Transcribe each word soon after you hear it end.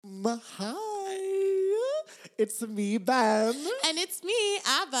Hi, it's me, Ben. And it's me,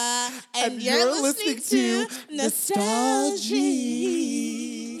 Abba. And you're listening to Nostalgic.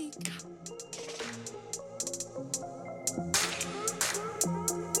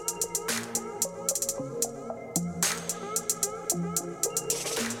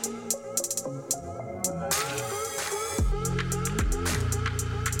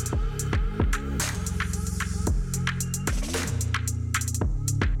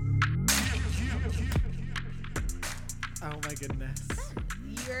 Oh my goodness.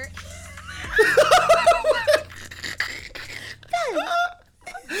 You're...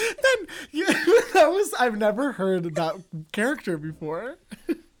 Then I've never heard that character before.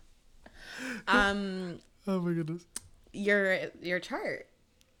 Oh my goodness. Your chart.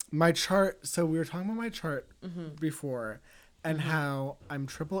 My chart. So we were talking about my chart before, and how I'm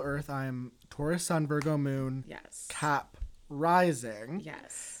triple Earth. I'm Taurus Sun, Virgo Moon. Yes. Cap rising.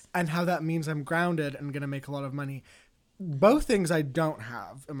 Yes. And how that means I'm grounded and gonna make a lot of money. Both things I don't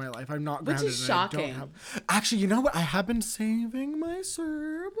have in my life. I'm not grounded. Which is shocking. I don't have... Actually, you know what? I have been saving my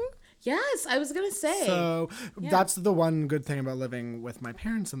CERB. Yes, I was gonna say. So that's the one good thing about living with my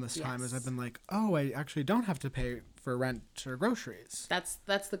parents in this time is I've been like, oh, I actually don't have to pay for rent or groceries. That's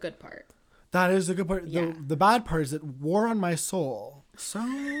the good part. That is the good part. Yeah. The bad part is it wore on my soul.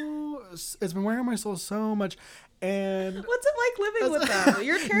 It's been wearing on my soul so much. And What's it like living with them?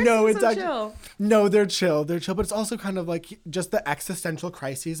 Your parents seem so chill. No, they're chill. They're chill, but it's also kind of like just the existential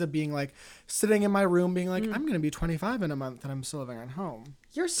crises of being like sitting in my room being like, I'm going to be 25 in a month and I'm still living at home.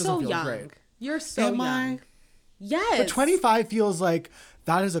 You're so young. Great. You're so Am young. I? Yes. But 25 feels like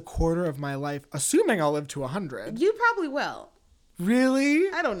that is a quarter of my life, assuming I'll live to 100. You probably will. Really?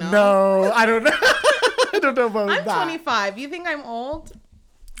 I don't know. No, I don't know. I don't know about I'm that. 25. You think I'm old?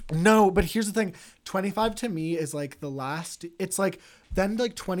 No, but here's the thing. 25 to me is like the last. It's like then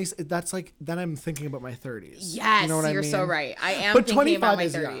like 20s. That's like then I'm thinking about my 30s. Yes, you know what you're I mean? so right. I am but thinking about my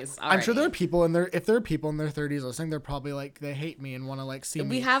 25 is 30s. young. I'm sure there are people in their if there are people in their 30s listening, they're probably like they hate me and want to like see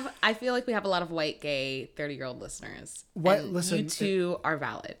me. I feel like we have a lot of white gay 30-year-old listeners. Listen, you two are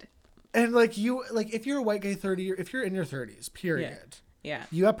valid. And like if you're a white gay 30, if you're in your 30s, period. Yeah.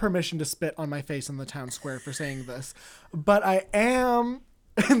 You have permission to spit on my face in the town square for saying this, but I am.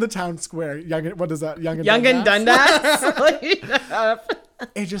 In the town square, what is that? Young and Dundas.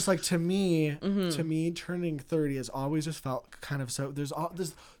 It just like to me, turning 30 has always just felt kind of so. There's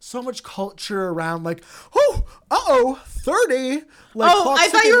so much culture around like, 30. Like, I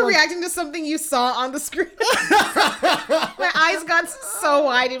thought you were reacting to something you saw on the screen. My eyes got so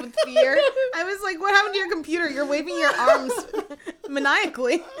wide with fear. I was like, "What happened to your computer? You're waving your arms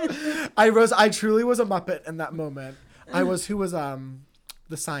maniacally." I truly was a Muppet in that moment. Who was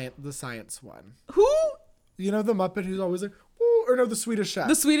the science one. Who? You know the Muppet who's always like, ooh, or no, the Swedish Chef.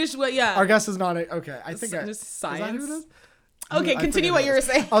 The Swedish, yeah. Our guest is not it. Okay, I think just science. Is that who it is? Okay, continue what you were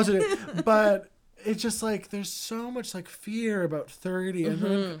saying. But it's just like there's so much like fear about 30,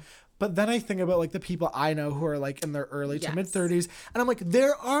 and but then I think about like the people I know who are like in their early to mid 30s, and I'm like,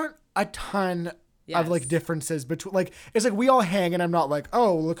 there aren't a ton. Of like differences between like it's like we all hang and I'm not like,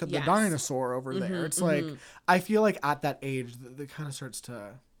 oh, look at the dinosaur over there. It's like I feel like at that age that kind of starts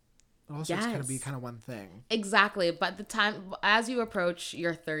to it all starts to kind of be kind of one thing. Exactly. But the time as you approach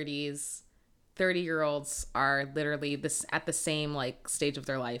your 30s, 30-year-olds are literally at the same like stage of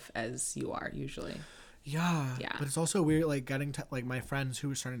their life as you are usually. Yeah. But it's also weird like getting to like my friends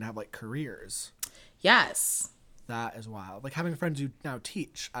who are starting to have like careers. Yes. That is wild. Like having friends who now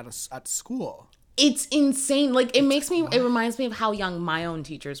teach at school. It's insane. Like it reminds me of how young my own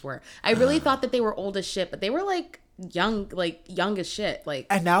teachers were. I really thought that they were old as shit, but they were like young as shit. Like,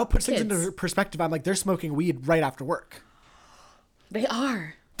 and now it puts things into perspective. I'm like, they're smoking weed right after work. They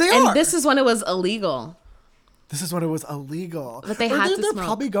are. And this is when it was illegal. But they had to smoke. They're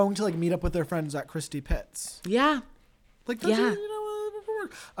probably going to like meet up with their friends at Christie Pitts. Yeah. Like that's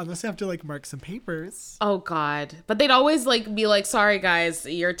unless they have to like mark some papers. Oh God. But they'd always like be like, sorry guys,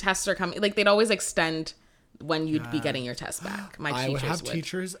 your tests are coming. Like they'd always extend when you'd be getting your test back. I would have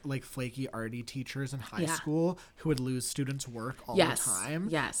teachers like flaky arty teachers in high school who would lose students' work all the time.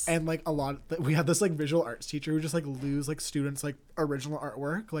 Yes. And like we had this like visual arts teacher who would just like lose like students' like original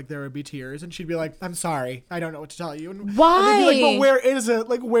artwork. Like there would be tears and she'd be like, I'm sorry, I don't know what to tell you. And why? And they'd be like, but where is it?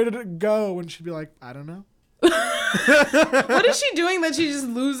 Like where did it go? And she'd be like, I don't know. What is she doing that she's just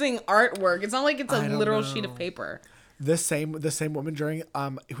losing artwork? It's not like it's a literal sheet of paper. The same woman during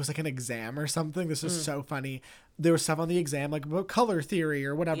it was like an exam or something. This is so funny. there was stuff on the exam like about color theory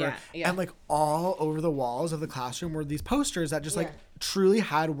or whatever, and like all over the walls of the classroom were these posters that just like truly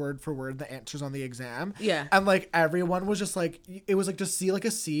had word for word the answers on the exam. And like everyone was just like, it was like to see like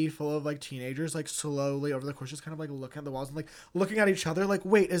a sea full of like teenagers like slowly over the course just kind of like looking at the walls and like looking at each other like,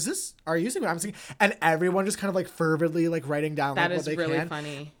 wait, are you seeing what I'm seeing? And everyone just kind of like fervently like writing down like what they can. That is really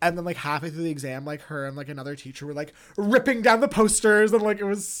funny. And then like halfway through the exam, like her and like another teacher were like ripping down the posters, and like it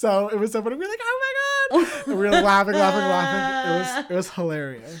was so funny. We were like, oh my god, and we were laughing. It was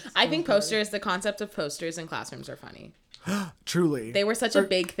hilarious. I think the concept of posters in classrooms are funny. Truly. They were such a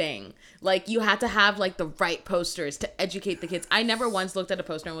big thing. Like, you had to have like the right posters to educate the kids. I never once looked at a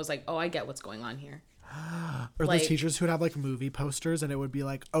poster and was like, oh, I get what's going on here. Or like, the teachers who would have like movie posters and it would be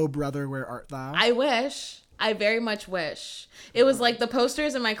like, oh brother, where art thou? I wish. I very much wish. It was like the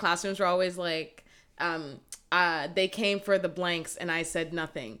posters in my classrooms were always like, they came for the blanks and I said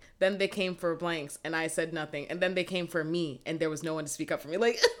nothing. Then they came for blanks and I said nothing. And then they came for me and there was no one to speak up for me.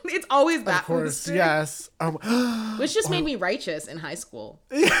 Like, it's always that. Of course, yes. Which just made me righteous in high school.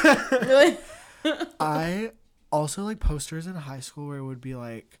 I also like posters in high school where it would be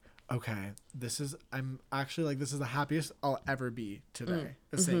like, okay, I'm actually like, this is the happiest I'll ever be today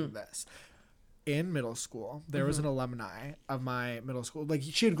saying this. In middle school, there was an alumni of my middle school. Like,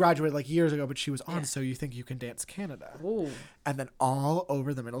 she had graduated like years ago, but she was on So You Think You Can Dance Canada. Ooh. And then all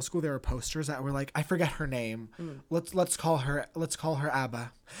over the middle school, there were posters that were like, I forget her name. Let's call her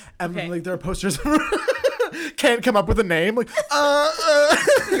Abba. And like there are posters can't come up with a name. Like,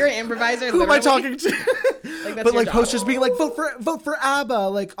 you're an improviser. Who am I talking to? Like, but like posters being like, vote for ABBA,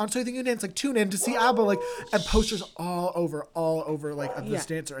 like on So You Think You Can Dance, like tune in to see ABBA, like, and posters all over like of this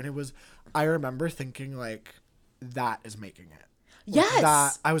dancer. And it was, I remember thinking like, that is making it.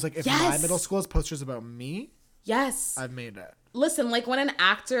 Yes. I was like, if my middle school has posters about me, yes, I've made it. Listen, like when an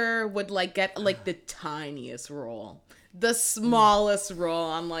actor would like get like the tiniest role, the smallest role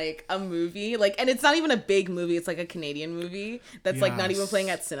on like a movie, like, and it's not even a big movie, it's like a Canadian movie that's like not even playing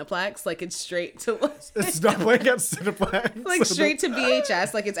at Cineplex, like it's straight to it's not playing at Cineplex, like straight to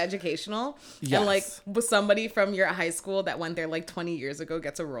VHS, like it's educational. And like with somebody from your high school that went there like 20 years ago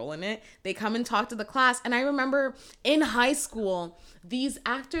gets a role in it, they come and talk to the class. And I remember in high school, these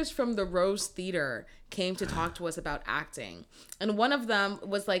actors from the Rose Theater came to talk to us about acting, and one of them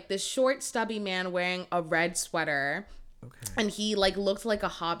was like this short stubby man wearing a red sweater. Okay. And he like looked like a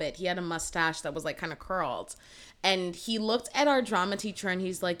hobbit. He had a mustache that was like kind of curled. And he looked at our drama teacher and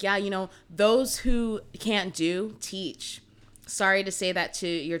he's like, yeah, you know, those who can't teach. Sorry to say that to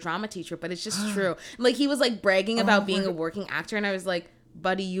your drama teacher, but it's just true. Like, he was like bragging about being a working actor. And I was like,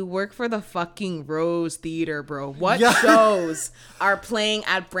 buddy, you work for the fucking Rose Theater, bro. What shows are playing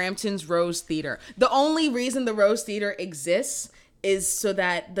at Brampton's Rose Theater? The only reason the Rose Theater exists is so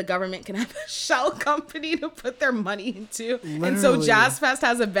that the government can have a shell company to put their money into. Literally. And so Jazz Fest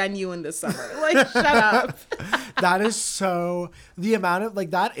has a venue in the summer. Like, shut up. That is so, the amount of,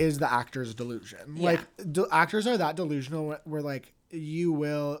 like, that is the actor's delusion. Yeah. Like, actors are that delusional where like, you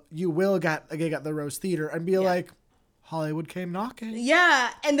will get the Rose Theater and be like, Hollywood came knocking.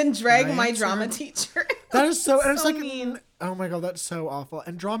 Yeah, and then drag my drama teacher. That is so, and it's like, mean. Oh my God, that's so awful.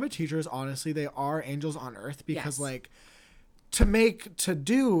 And drama teachers, honestly, they are angels on earth because like, to make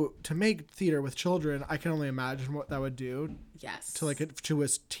theater with children, I can only imagine what that would do. Yes. To a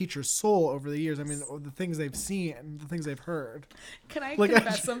teacher's soul over the years. I mean, the things they've seen, the things they've heard. Can I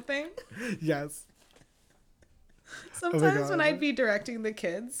confess something? Yes. Sometimes when I'd be directing the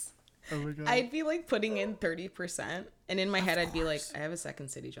kids, I'd be like putting in 30%, and in my head I'd be like, I have a Second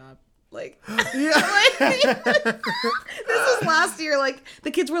City job. Like, this was last year. Like,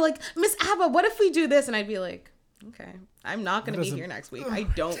 the kids were like, Miss Abba, what if we do this? And I'd be like, okay, I'm not going to be here next week. I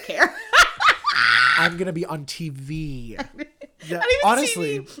don't care. I'm going to be on TV. Yeah,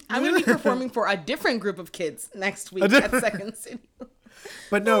 honestly. TV. I'm going to be performing for a different group of kids next week at Second City.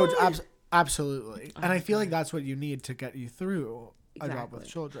 But no, absolutely. And I feel like that's what you need to get you through a job with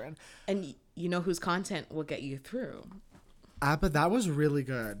children. And you know whose content will get you through. But that was really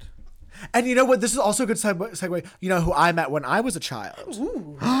good. And you know what? This is also a good segue. You know who I met when I was a child.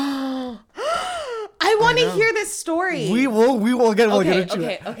 Ooh. I want to hear this story. We will get into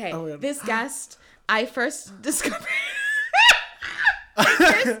it. Okay. Oh, this guest, I first discovered.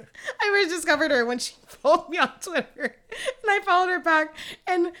 I first discovered her when she followed me on Twitter, and I followed her back,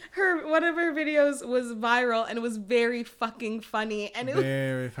 and one of her videos was viral, and it was very fucking funny, and it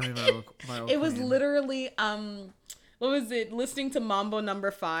was literally what was it? Listening to Mambo No.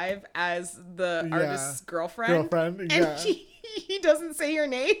 5 as the artist's girlfriend, and he doesn't say your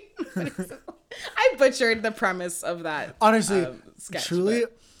name. I butchered the premise of that. Honestly, sketch, truly,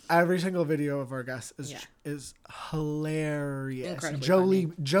 but every single video of our guests is hilarious.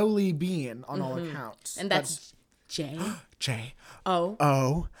 Jolie Bean on all accounts. And that's J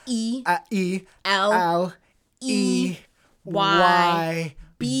O E E L E Y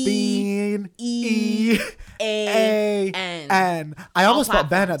Bean E A N. I almost spelled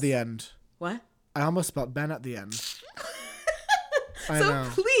Ben at the end. What? I almost spelled Ben at the end. I So know.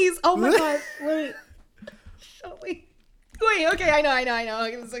 please, oh my god, wait. Wait, okay, I know.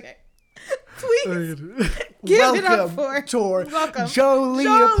 It's okay. Please give it up for Jolie Palmer.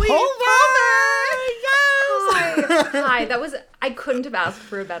 Hi, I couldn't have asked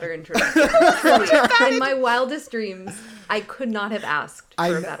for a better introduction. In my wildest dreams, I could not have asked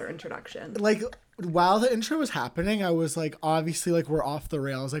for a better introduction. Like, while the intro was happening, I was like, obviously, like, we're off the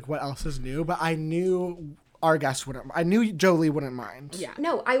rails. Like, what else is new? But I knew our guest wouldn't. I knew Jolie wouldn't mind. Yeah.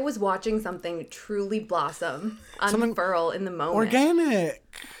 No, I was watching something truly blossom, unfurl in the moment. Organic.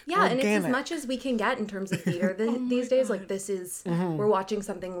 Yeah, and it's as much as we can get in terms of theater these days. Like, this is, we're watching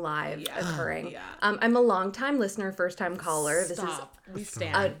something live occurring. Yeah. I'm a long-time listener, first-time caller. We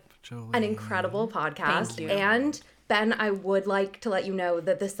stand. An incredible podcast. Thank you. And Ben, I would like to let you know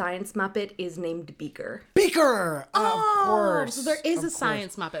that the Science Muppet is named Beaker. Beaker! Of course. So there is a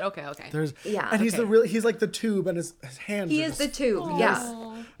science Muppet. Okay. There's, Yeah. and he's like the tube, and his hands He are is just, the tube, yes.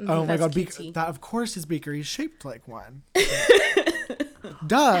 Oh my god, Beaker. cutie. That, of course, is Beaker. He's shaped like one.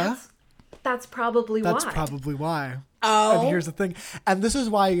 Duh. That's probably why. That's probably why. Oh. And here's the thing. And this is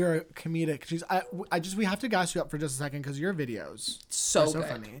why you're a comedic. We have to gas you up for just a second because your videos So are so good.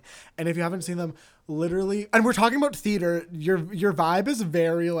 funny. And if you haven't seen them, literally, and we're talking about theater, your vibe is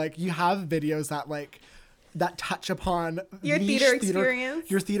very like, you have videos that like, that touch upon Your niche theater experience.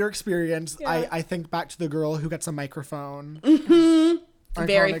 Your theater experience. Yeah. I think back to the girl who gets a microphone.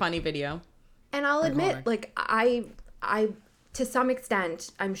 Very Iconic. funny video. And I'll admit, like, I to some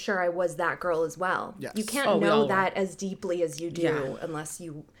extent, I'm sure I was that girl as well. Yes. You can't Oh, we all know were. that as deeply as you do Yeah. unless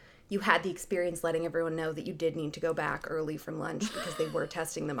you had the experience letting everyone know that you did need to go back early from lunch because they were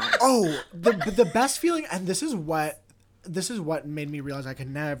testing them out. Oh, the best feeling, and this is what made me realize I could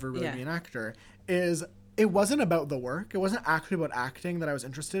never really be an actor, is it wasn't about the work. It wasn't actually about acting that I was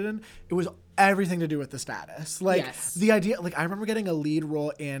interested in. It was everything to do with the status. Like, Yes. the idea, like, I remember getting a lead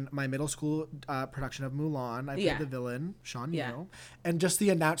role in my middle school production of Mulan. I played Yeah. the villain, Sean Yeah. Yu. And just the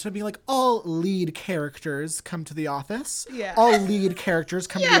announcement being like, all lead characters come to the office. Yeah. All lead characters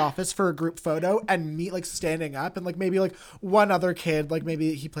come to the office for a group photo, and me, like, standing up, and, like, maybe, like, one other kid, like,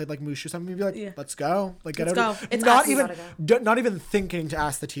 maybe he played, like, Mushu or something, maybe like, let's go. Like, get Let's out. go. It's not us. even, Gotta not even thinking to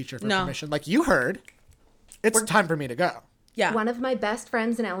ask the teacher for No. permission. Like, you heard. It's time for me to go. Yeah. One of my best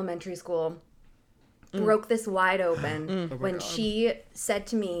friends in elementary school broke this wide open when she said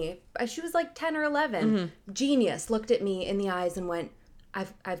to me, she was like 10 or 11, genius, looked at me in the eyes and went,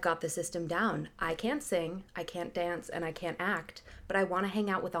 I've got the system down. I can't sing, I can't dance, and I can't act, but I want to hang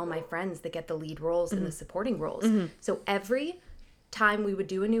out with all my friends that get the lead roles and the supporting roles. So every time we would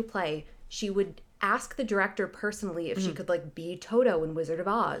do a new play, she would ask the director personally if she could like be Toto in Wizard of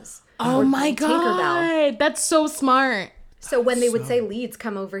Oz. Oh or my be Tinkerbell. god. That's so smart. So when they would say leads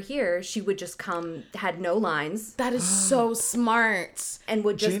come over here, she would just come, had no lines, That is so smart. and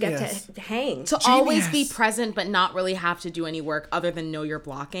would just Genius. get to hang. To always be Genius. present but not really have to do any work other than know you're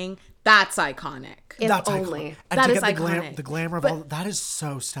blocking. That's iconic. If That's only. iconic. And That to is get iconic. the glamour of But- all that is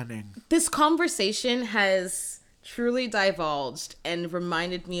so stunning. This conversation has truly divulged and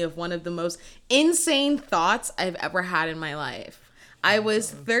reminded me of one of the most insane thoughts I've ever had in my life. I was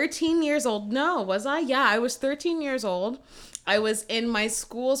 13 years old. No, was I? Yeah, I was 13 years old. I was in my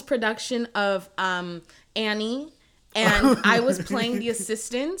school's production of Annie, and I was playing the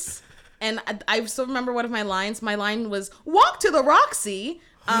assistants. And I still remember one of my lines. My line was "Walk to the Roxy,"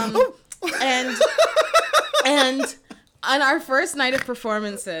 and on our first night of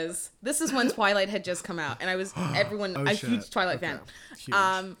performances, this is when Twilight had just come out, and I was a shit. huge Twilight Okay.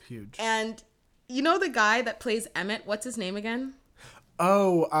 fan. Huge. And you know the guy that plays Emmett? What's his name again? He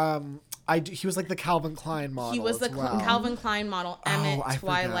was like the Calvin Klein model. He was the as well. Calvin Klein model, Emmett, I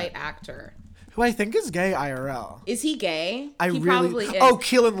Twilight forgot. actor. Who I think is gay IRL. Is he gay? I He really. probably is. Oh,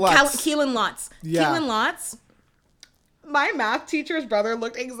 Keelan Lutz. Keelan Lutz. Yeah. Keelan Lutz. My math teacher's brother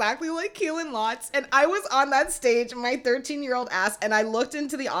looked exactly like Keelan Lutz, and I was on that stage, my 13-year-old ass, and I looked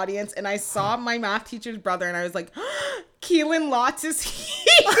into the audience, and I saw my math teacher's brother, and I was like, Keelan Lutz is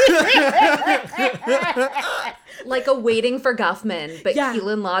here. Like a Waiting for Guffman, but Yeah.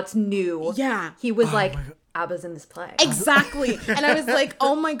 Keelan Lutz knew. Yeah. He was like, Abba's in this play. Exactly. And I was like,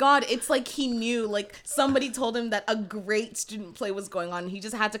 oh my God, it's like he knew, like somebody told him that a great student play was going on. He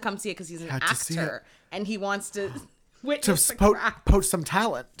just had to come see it because he's an actor and he wants to witness poach some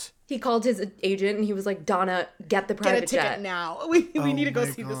talent. He called his agent and he was like, Donna, get the private jet. Get a ticket now. We need to go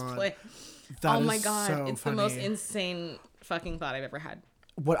see this play. Oh my God. So it's funny. The most insane fucking thought I've ever had.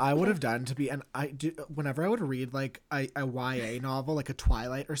 What I would have done to be, and I do, whenever I would read like a YA novel, like a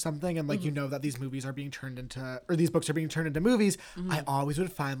Twilight or something, and like you know that these movies are being turned into, or these books are being turned into movies, I always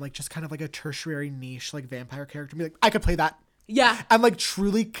would find like just kind of like a tertiary niche like vampire character and be like, I could play that. Yeah. And like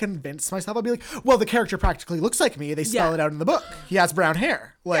truly convince myself. I'd be like, well, the character practically looks like me. They spell it out in the book. He has brown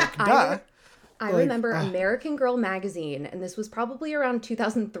hair. Like, duh. I remember American Girl magazine, and this was probably around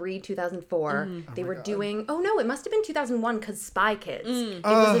 2003, 2004. They were doing, it must have been 2001 because Spy Kids. It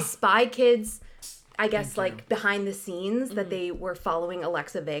was a Spy Kids, I guess, like behind the scenes that they were following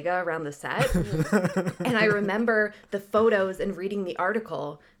Alexa Vega around the set. And I remember the photos and reading the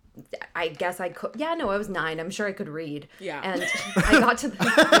article. I guess I could. Yeah, no, I was 9. I'm sure I could read. Yeah. And I got to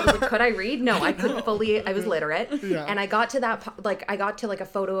I was like, could I read? No, I couldn't fully. I was literate. Yeah. And I got to that, like, a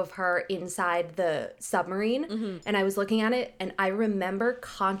photo of her inside the submarine. And I was looking at it. And I remember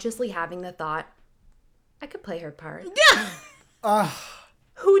consciously having the thought, I could play her part. Yeah.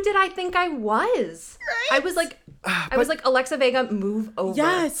 Who did I think I was? Right? I was like, Alexa Vega, move over.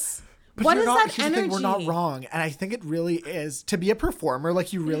 Yes. But what is that energy? We're not wrong. And I think it really is. To be a performer,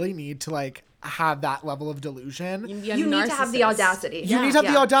 like, you really need to, like, have that level of delusion. You need to have the audacity. You need to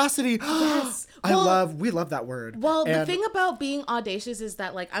have the audacity. Yes. We love that word. Well, the thing about being audacious is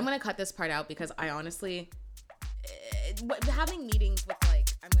that, like, I'm going to cut this part out because I honestly, having meetings with, like,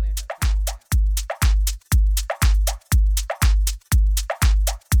 I'm going to.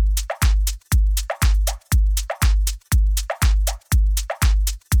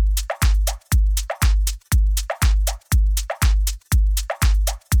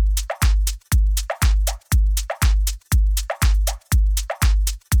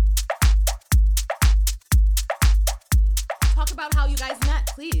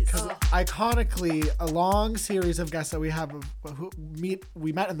 Iconically, a long series of guests that we have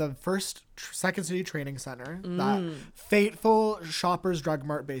we met in the first Second City Training Center, that fateful Shoppers Drug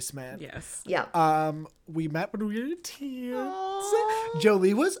Mart basement. Yes. Yeah. We met when we were teens.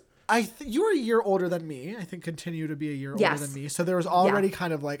 Jolie was, you were a year older than me. I think continue to be a year older than me. So there was already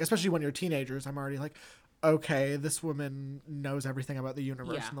kind of like, especially when you're teenagers, I'm already like, okay, this woman knows everything about the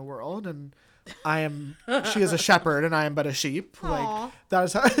universe and the world, and she is a shepherd and I am but a sheep. Aww. Like, that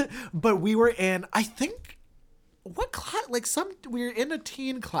is how, but we were in, I think, what class, like we were in a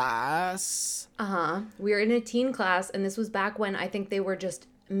teen class. We were in a teen class, and this was back when I think they were just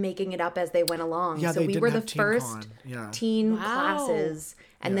making it up as they went along. Yeah, so we were the first teen classes,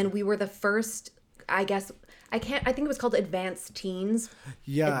 and then we were the first, I guess, I think it was called Advanced Teens.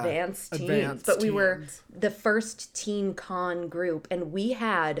 Yeah. Advanced Teens. But we were the first teen con group, and we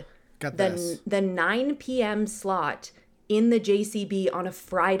had the 9 p.m. slot in the JCB on a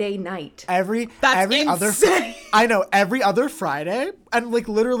Friday night. Every other Friday, and like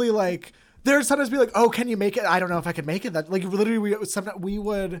literally like there'd sometimes be like, oh, can you make it? I don't know if I could make it. That like literally it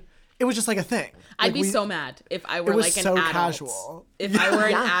was just like a thing. I'd be so mad if I were like an adult. Casual. If I were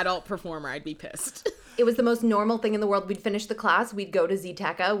an adult performer, I'd be pissed. It was the most normal thing in the world. We'd finish the class, we'd go to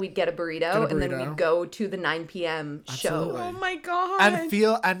Zteca, we'd get a burrito, and then we'd go to the 9 p.m. show. Oh my God.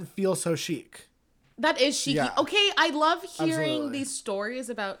 And feel so chic. That is chic. Yeah. Okay, I love hearing these stories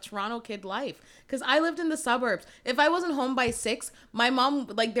about Toronto kid life because I lived in the suburbs. If I wasn't home by 6, my mom,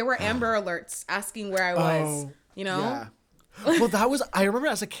 like, there were Amber Alerts asking where I was, you know? Yeah. Well, I remember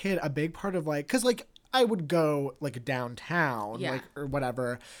as a kid, a big part of like, cause like I would go like downtown, like, or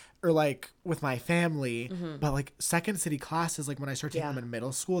whatever, or like with my family, but like Second City classes, like when I started taking them in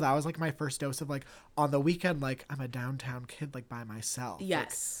middle school, that was like my first dose of like on the weekend, like I'm a downtown kid, like by myself.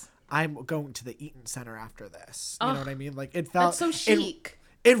 Yes. Like, I'm going to the Eaton Center after this. You know what I mean? Like it felt that's so chic.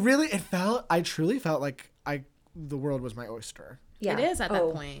 I truly felt like the world was my oyster. Yeah. It is at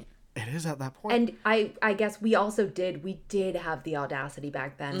that point. It is at that point. And I guess we did have the audacity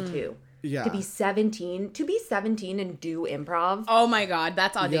back then too. Yeah. To be 17 and do improv. Oh my God,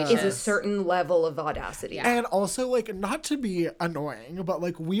 that's audacious. Is a certain level of audacity. Yeah. And also like, not to be annoying, but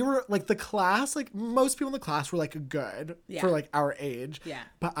like we were like the class, like most people in the class were like good for like our age. Yeah.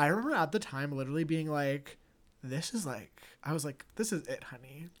 But I remember at the time literally being like, this is like, I was like, this is it,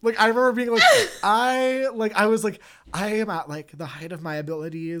 honey. Like, I remember being like, I am at like the height of my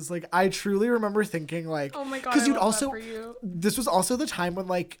abilities. Like, I truly remember thinking like, oh my God, because this was also the time when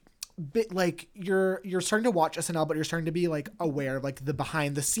like like you're starting to watch SNL, but you're starting to be like aware of like the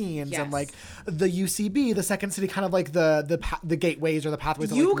behind the scenes and like the UCB, the Second City, kind of like the gateways or the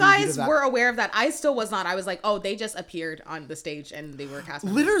pathways. You guys were aware of that. I still was not. I was like, oh, they just appeared on the stage and they were cast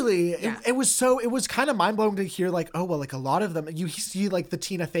members. Literally, it was kind of mind blowing to hear like, oh well, like a lot of them you see like the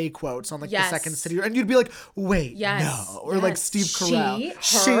Tina Fey quotes on like the Second City, and you'd be like, wait, no, or like Steve Carell,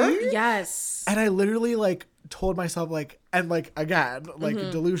 she, yes, and I literally like told myself like, and like again like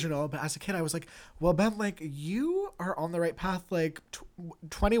delusional, but as a kid I was like, well Ben, like you are on the right path, like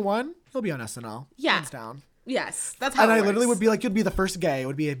 21 you'll be on SNL, hands down. Yes, that's how. And it I works. literally would be like, you'd be the first gay. It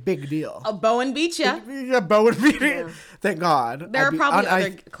would be a big deal. Bowen beat ya. Yeah, Bowen beat you. Thank God. There are probably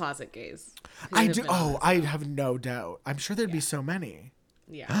other closet gays. I do. Oh, I have no doubt. I'm sure there'd be so many.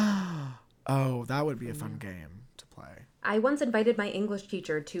 Yeah. Oh, that would be a fun game to play. I once invited my English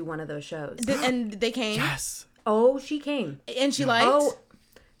teacher to one of those shows. And they came? Yes. Oh, she came. And she liked? Oh,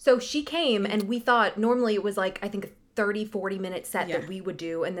 so she came, and we thought normally it was like, I think a 30, 40-minute set that we would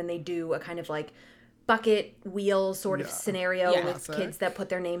do, and then they do a kind of like bucket wheel sort of scenario with kids that put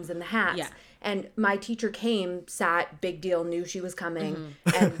their names in the hats. Yeah. And my teacher came, sat, big deal, knew she was coming.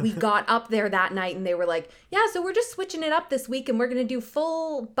 And we got up there that night and they were like, yeah, so we're just switching it up this week and we're going to do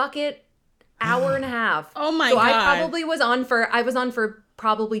full bucket hour and a half. Oh my God. God. I probably was on for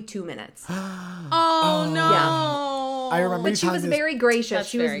probably 2 minutes. Oh no. Yeah. I remember But she was very gracious.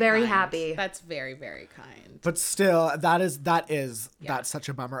 She was very happy. That's very, very kind. But still, that's such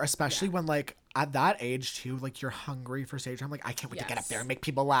a bummer, especially when like at that age too, like you're hungry for stage time. Like I can't wait to get up there and make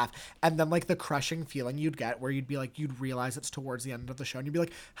people laugh. And then like the crushing feeling you'd get where you'd be like, you'd realize it's towards the end of the show and you'd be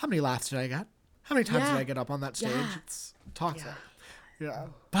like, how many laughs did I get? How many times did I get up on that stage? It's toxic. Yeah.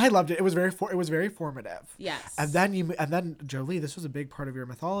 But I loved it. It was very formative. Yes. And then Jolie, this was a big part of your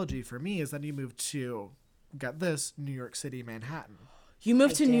mythology for me, is then you moved to, get this, New York City, Manhattan. You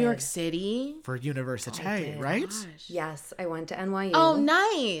moved to New York City? For university, right? Gosh. Yes, I went to NYU. Oh,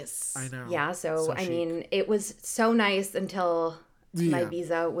 nice. I know. Yeah, so I mean, it was so nice until my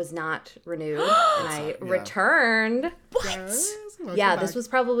visa was not renewed and I returned. What? Yes. Yeah, this was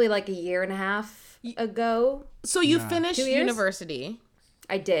probably like a year and a half ago. So you finished university?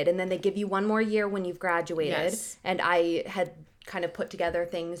 I did, and then they give you one more year when you've graduated. Yes. And I had kind of put together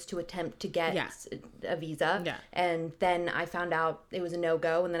things to attempt to get a visa. Yeah. And then I found out it was a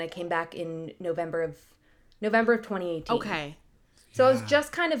no-go, and then I came back in November of 2018. Okay. So I was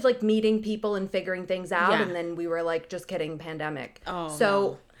just kind of like meeting people and figuring things out, and then we were like, just kidding, pandemic. Oh,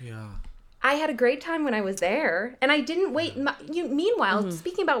 so I had a great time when I was there, and I didn't wait. Meanwhile,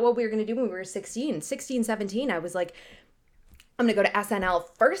 speaking about what we were going to do when we were 16, 17, I was like, I'm going to go to SNL.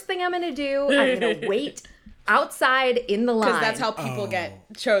 First thing I'm going to do, I'm going to wait outside in the line. Because that's how people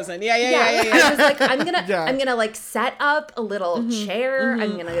get chosen. Yeah. I was like, I'm gonna like set up a little chair.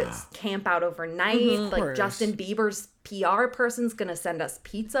 I'm gonna camp out overnight. Like Justin Bieber's PR person's gonna send us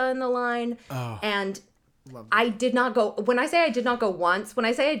pizza in the line. And I did not go. When I say I did not go once, when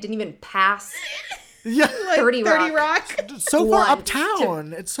I say I didn't even pass. Yeah, like 30 Rock. So far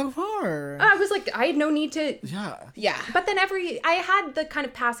uptown. It's so far. I was like, I had no need to. Yeah. But then I had the kind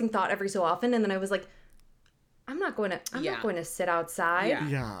of passing thought every so often, and then I was like, I'm not going to sit outside.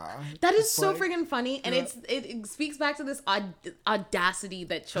 Yeah. That is so freaking funny. And it speaks back to this audacity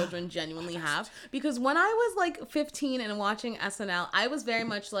that children genuinely have. Because when I was like 15 and watching SNL, I was very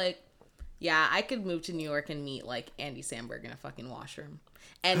much like, yeah, I could move to New York and meet like Andy Samberg in a fucking washroom.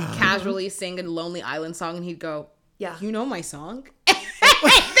 And casually sing a Lonely Island song. And he'd go, yeah, you know my song? And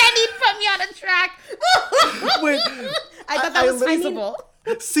then he'd put me on a track. Wait, I thought that was feasible.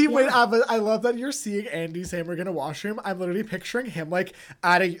 See, wait, I love that you're seeing Andy Samberg in a washroom. I'm literally picturing him like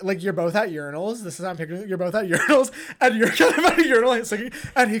you're both at urinals. This is how I'm picturing it. You're both at urinals, and you're kind of at a urinal singing,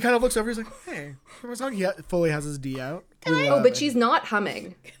 and he kind of looks over. He's like, "Hey, what's song?" He fully has his D out. But she's not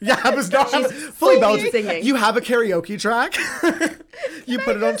humming. Yeah, but not fully Belgian singing. You have a karaoke track. You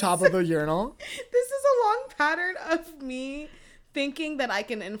put it on top of the urinal. This is a long pattern of me thinking that I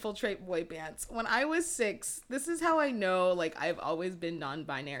can infiltrate boy bands. When I was 6, this is how I know, like, I've always been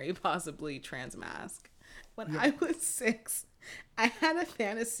non-binary, possibly transmasc. When I was 6, I had a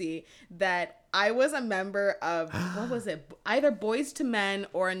fantasy that I was a member of, what was it? Either Boys to Men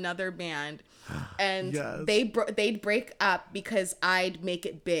or another band. And they'd break up because I'd make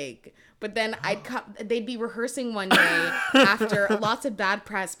it big. But then they'd be rehearsing one day after lots of bad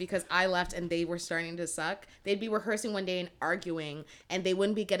press because I left and they were starting to suck. They'd be rehearsing one day and arguing, and they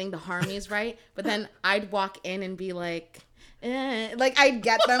wouldn't be getting the harmonies right. But then I'd walk in and be like I'd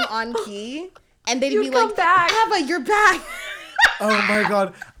get them on key, and they'd be like, back. Ava, you're back. Oh my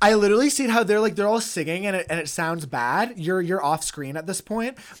god! I literally seen how they're all singing and it sounds bad. You're off screen at this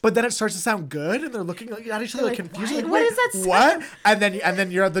point, but then it starts to sound good, and they're looking like at each other like confused. Like, what is that sound? What? And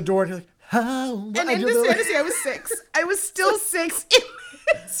then you're at the door and you're like, oh. And in this fantasy, I was 6. I was still 6 in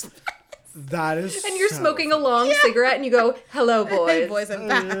this. That is. And you're smoking a long cigarette, and you go, "Hello, boys." Hey, boys, I'm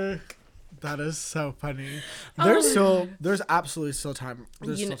back. That is so funny. There's absolutely still time.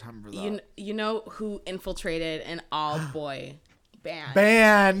 There's still time for that. You know who infiltrated an all boy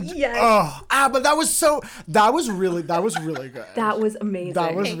band? Yes. Oh, but that was really good. That was amazing.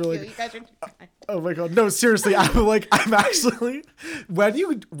 That was Thank really you. You guys are. Oh my god. No, seriously. I'm actually when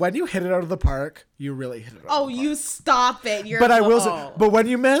you hit it out of the park, you really hit it out Oh, of the park. you stop it. You're But I will say, but when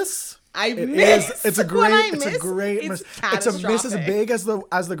you miss, it's a great miss. It's a miss as big as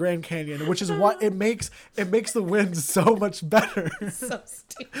the Grand Canyon, which is what it makes the win so much better. So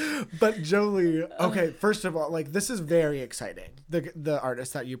stupid. But Jolie, okay, first of all, like, this is very exciting. The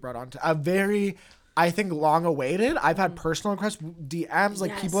artist that you brought on to a very, I think, long awaited. I've had personal requests, DMs,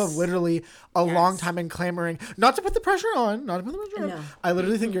 like people have literally a long time been clamoring. Not to put the pressure on. No. I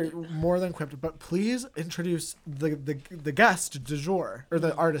literally think you're more than equipped. But please introduce the guest du jour, or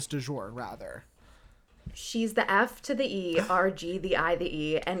the artist du jour, rather. She's the F to the E, RG the I the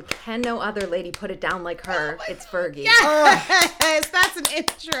E, and can no other lady put it down like her? It's Fergie. Yes, that's an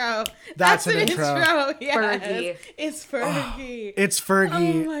intro. That's an intro. Yes. Fergie. It's Fergie. It's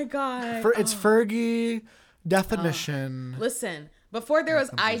Fergie. Oh my god. It's Fergie definition. Listen, before there was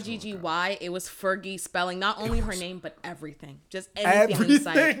IGGY, it was Fergie spelling not only her name but everything. Just anything in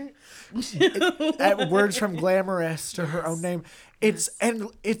sight. Words from glamorous to her own name.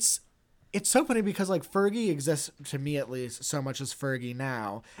 It's so funny because, like, Fergie exists, to me at least, so much as Fergie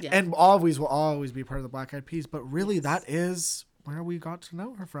now. Yeah. And always will always be part of the Black Eyed Peas. But really, that is where we got to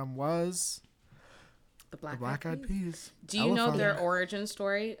know her from, was the Black Eyed Peas. Do you know their origin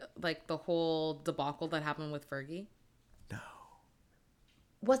story? Like, the whole debacle that happened with Fergie? No.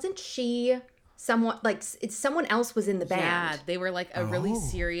 Wasn't she someone, like, someone else was in the band? Yeah, they were, like, a really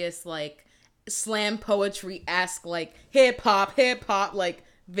serious, like, slam poetry-esque, like, hip-hop, like,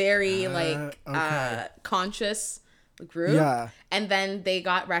 very conscious group. Yeah. And then they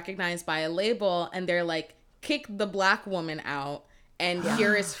got recognized by a label, and they're like, kick the black woman out, and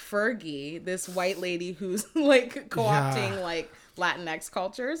here is Fergie, this white lady who's like co-opting like Latinx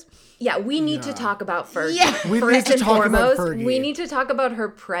cultures. Yeah, we need to talk about Fergie. Yeah. We need to talk about Fergie. We need to talk about her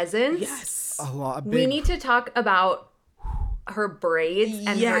presence. Yes. A lot. We need to talk about her braids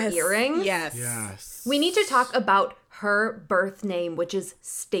and her earrings. Yes. We need to talk about her birth name, which is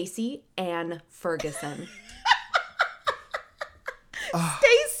Stacey Ann Ferguson.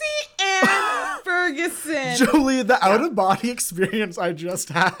 Stacey Ann Ferguson. Jolie, the out-of-body experience I just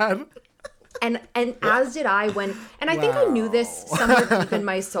had. And as did I when, and I think I knew this somewhere deep in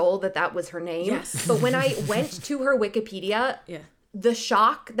my soul that was her name. Yes. But when I went to her Wikipedia, the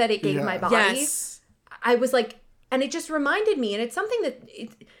shock that it gave my body, I was like, and it just reminded me, and it's something that...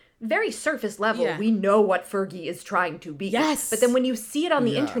 very surface level, we know what Fergie is trying to be. Yes. But then when you see it on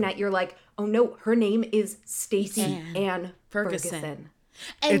the internet, you're like, oh no, her name is Stacey Ann Ferguson.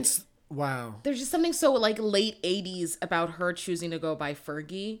 And it's, wow. There's just something so, like, late 80s about her choosing to go by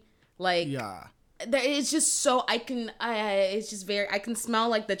Fergie. Like, it's just so, I can smell,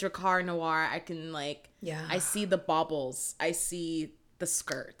 like, the Drakkar Noir. I can, like, I see the baubles. I see the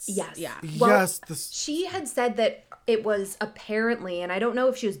skirts. Yes. Yeah. Well, she had said that it was apparently, and I don't know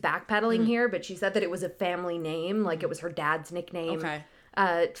if she was backpedaling here, but she said that it was a family name, like it was her dad's nickname. Okay.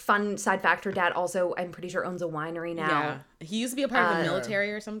 Fun side fact, her dad also, I'm pretty sure, owns a winery now. Yeah. He used to be a part of the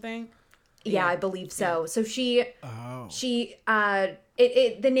military or something. Yeah, I believe so. So the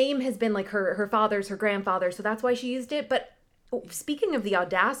name has been like her father's, her grandfather's, so that's why she used it. But speaking of the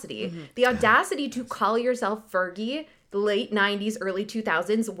audacity, the audacity to call yourself Fergie, the late 90s, early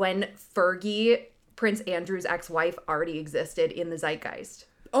 2000s, when Fergie, Prince Andrew's ex-wife, already existed in the zeitgeist.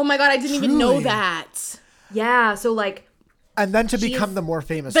 Oh my god, I didn't even know that. Yeah, so like... And then to become the more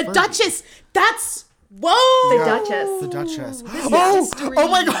famous The Fergie. Duchess! That's... Whoa! The Duchess. The Duchess. Oh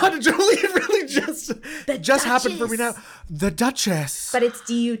my god, Jolie, it really just happened for me now. The Duchess. But it's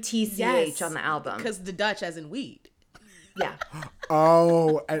D-U-T-C-H on the album. Because the Dutch as in weed. Yeah.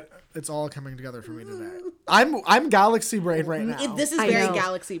 Oh, it's all coming together for me today. I'm galaxy brain right now. This is very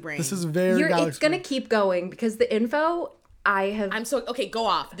galaxy brain. This is very galaxy It's going to keep going because the info I'm so... Okay, go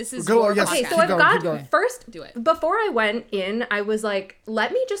off. This is your podcast. Okay, so I've got... First, do it. Before I went in, I was like,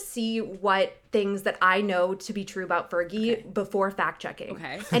 let me just see what things that I know to be true about Fergie before fact-checking.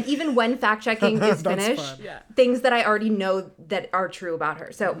 Okay. And even when fact-checking is finished, things that I already know that are true about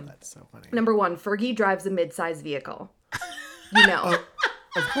her. So, that's so funny. Number 1, Fergie drives a mid-size vehicle. you know.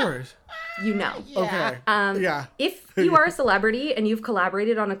 Of course. You know. Okay. Yeah. If you are a celebrity and you've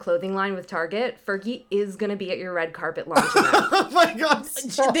collaborated on a clothing line with Target, Fergie is going to be at your red carpet launch event. Oh my God.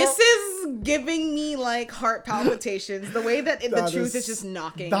 Stop. This is giving me like heart palpitations. The way that the truth is just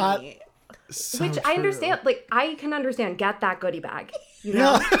knocking me. So Which true. I understand. Like, I can understand. Get that goodie bag. You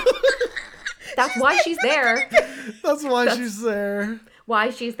know? That's why she's there. That's why she's there. Why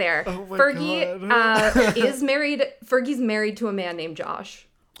she's there. Oh my Fergie is married. Fergie's married to a man named Josh.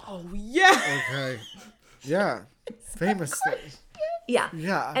 Oh yeah. Okay. Yeah. Famously. Yeah.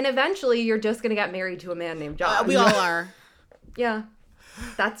 Yeah. And eventually you're just going to get married to a man named Josh. We all are. Yeah.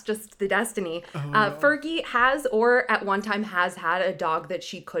 That's just the destiny. Fergie has, or at one time has had, a dog that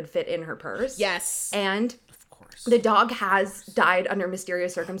she could fit in her purse. Yes. And Of course. the dog has died under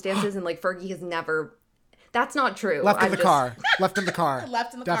mysterious circumstances, and like Fergie has never. That's not true. Left in the car. Left in the car.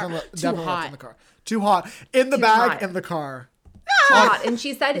 Left in the car. Definitely Too left hot. in the car. Too hot. In the bag, hot. in the car. Hot. And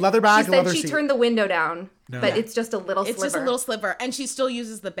she said Leather bag, she said leather she seat. turned the window down, but it's just a little It's sliver. just a little sliver, and she still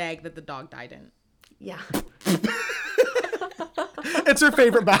uses the bag that the dog died in. Yeah. It's her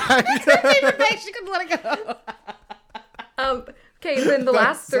favorite bag. Favorite bag, she couldn't let it go. Okay, then the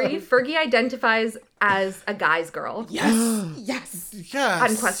last three, Fergie identifies as a guy's girl. Yes. Yes.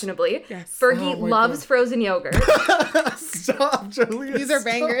 Yes. Unquestionably. Yes. Fergie Oh my loves frozen yogurt. Stop, Julia. These are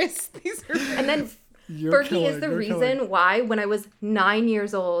stop. bangers. These are bangers. And then You're Fergie is killing, the you're reason killing. why, when I was 9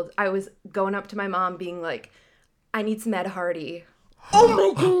 years old, I was going up to my mom being like, I need some Ed Hardy. Oh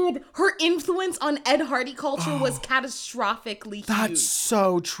my God. Her influence on Ed Hardy culture was catastrophically huge. That's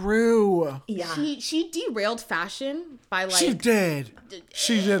so true. Yeah. She derailed fashion by like She did.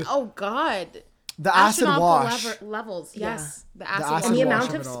 She did. Oh God. The acid Astronomical wash. levels. Yeah. Yes. The acid, acid wash. And the wash amount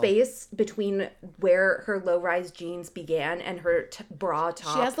of of it all. space between where her low-rise jeans began and her bra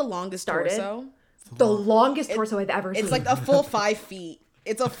top She has the longest started. torso. The longest torso I've ever seen. It's like a full 5 feet.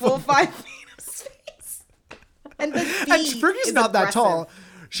 It's a full 5 feet of space. And the feet And Fergie's is not that aggressive. tall.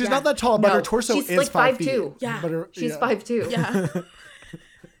 She's not that tall, but No, her torso she's is like 5 5'2". feet. Yeah. But her, She's yeah. 5'2". Yeah.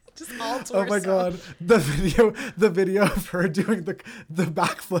 Just all torso. Oh my God. The video of her doing the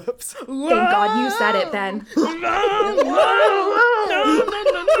backflips. Thank God you said it, Ben.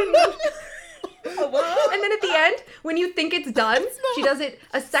 And then at the end, when you think it's done, she does it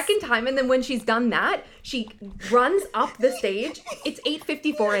a second time, and then when she's done that, she runs up the stage. It's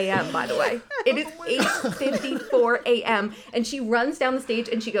 8:54 a.m., by the way. It is 8:54 a.m., and she runs down the stage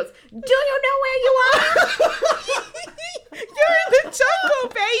and she goes, "Do you know where you are?" You're in the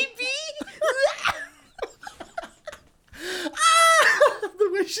jungle, baby. The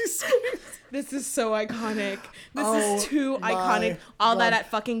way she screams. This is so iconic. This Oh is too my iconic. All that God. at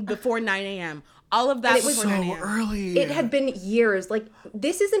fucking before 9 a.m. All of that it was before 9 So a.m. early. It had been years. Like,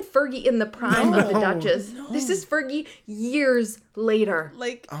 this isn't Fergie in the prime of the Duchess. This is Fergie years later.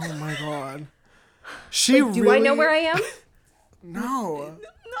 Like, Oh my God. She Do I know where I am? No.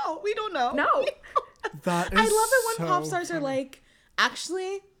 no, we don't know. No. That is I love it when pop so stars are funny. like,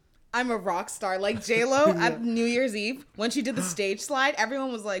 actually, I'm a rock star. Like J-Lo at New Year's Eve, when she did the stage slide,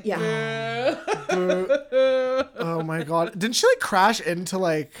 everyone was like, Yeah. Oh my God. Didn't she like crash into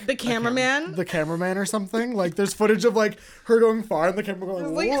like The cameraman? the cameraman or something? Like there's footage of like her going far and the camera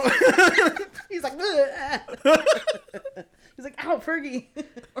going Like- "Whoa." He's like, he's like, ow, Fergie.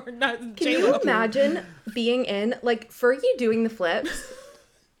 Or not, Can J-Lo. you imagine being in, like, Fergie doing the flips?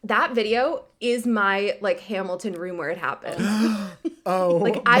 That video is my, like, Hamilton room where it happened. Oh.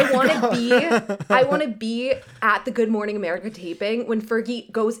 Like, I want to be at the Good Morning America taping when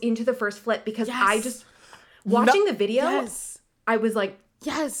Fergie goes into the first flip, because I Yes. just, watching the video, Yes. I was like,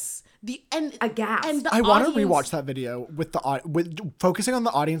 Yes. And aghast. And the I want to audience- rewatch that video with with focusing on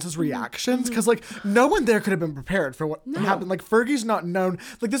the audience's reactions, because like no one there could have been prepared for what happened. Like Fergie's not known.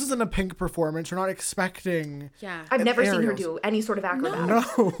 Like this isn't a Pink performance. We're not expecting. Yeah. I've never seen her Ariel's. do any sort of acrobatics.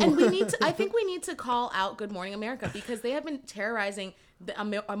 No. And we need to, I think we need to call out Good Morning America, because they have been terrorizing the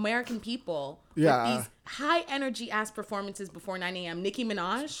American people Yeah. with these high energy ass performances before 9 a.m. Nicki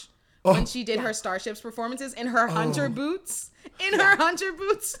Minaj, when she did her Starships performances in her hunter boots. In her hunter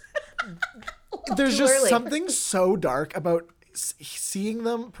boots. There's just Literally. something so dark about seeing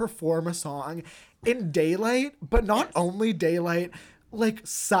them perform a song in daylight, but not only daylight, like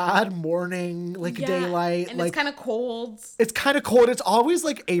sad morning, like daylight, And like it's kind of cold. it's kind of cold. It's always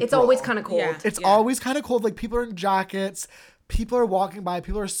like April. It's always kind of cold. Yeah. It's always kind of cold. Like people are in jackets. People are walking by.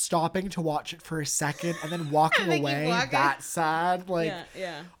 People are stopping to watch it for a second and then walking And they keep away. walking. That's sad. Like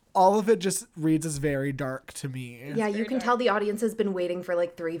Yeah. all of it just reads as very dark to me. Yeah, you can tell the audience has been waiting for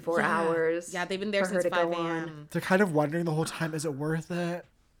like 3-4 hours. Yeah, they've been there for her since to 5 go on. a.m. They're kind of wondering the whole time, is it worth it?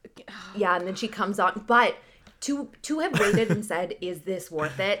 Yeah, and then she comes on. But to have waited and said, "Is this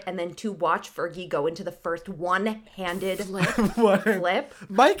worth it?" and then to watch Fergie go into the first one-handed flip.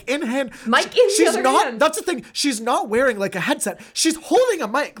 Mic in hand. She's not. hand. That's the thing. She's not wearing like a headset. She's holding a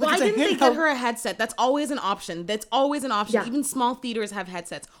mic. Why Like, didn't they get her a headset? That's always an option. Yeah. Even small theaters have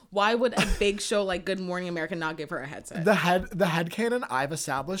headsets. Why would a big show like Good Morning America not give her a headset? The headcanon I've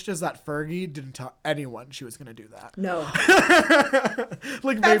established is that Fergie didn't tell anyone she was gonna do that. No.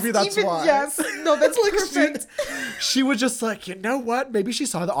 Like maybe that's why. Yes. No, that's like perfect. She was just like, you know what? Maybe she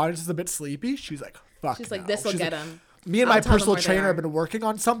saw the audience is a bit sleepy. She's like, fuck. She's like, no. this will She's get like, him. Me and I'll my tell them personal where they trainer are. have been working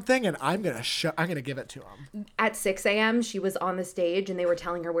on something, and I'm gonna give it to him. At 6 a.m., she was on the stage, and they were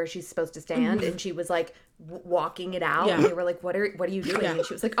telling her where she's supposed to stand, and she was like walking it out. Yeah. And they were like, "What are you doing?" Yeah. And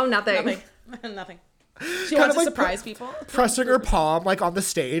she was like, "Oh, nothing." Nothing. She wants to like surprise people. Pressing her palm like on the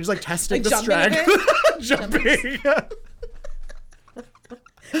stage, like testing Like the jumping a strength. Jumping.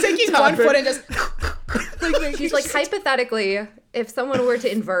 Taking one foot and just She's like, hypothetically, if someone were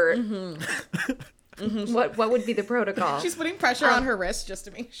to invert, what would be the protocol? she's putting pressure on her wrist just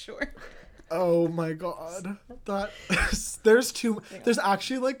to make sure. Oh my god, there's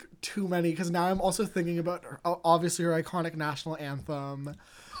actually like too many, because now I'm also thinking about obviously her iconic national anthem,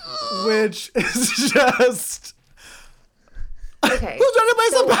 which is just Okay. who's trying to play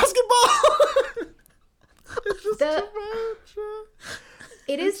some basketball? It's just The- too much.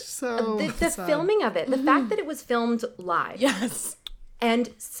 It is so the sad. filming of it, the fact that it was filmed live, Yes. and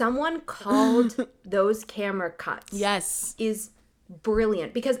someone called those camera cuts, Yes. is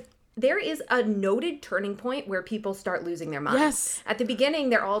brilliant, because there is a noted turning point where people start losing their minds. Yes. At the beginning,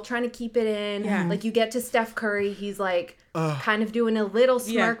 they're all trying to keep it in. Yeah. Like, you get to Steph Curry, he's like kind of doing a little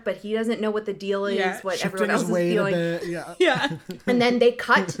smirk, Yeah. but he doesn't know what the deal is, Yeah. what Shifting everyone else his is weight feeling. a bit, yeah. Yeah. And then they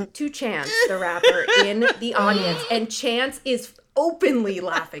cut to Chance, the rapper, in the audience, and Chance is openly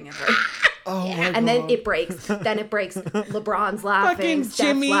laughing at her. Oh my god. And then it breaks. LeBron's laughing. Fucking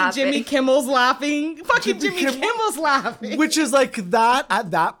Steph's laughing. Jimmy Kimmel's laughing. Fucking Jimmy Kimmel's laughing. Which is like that,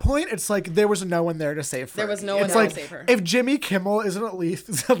 at that point, it's like there was no one there to save her. There was no one It's there like, to save her. If Jimmy Kimmel isn't at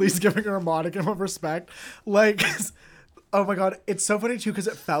least giving her a modicum of respect, like, oh my god, it's so funny too, because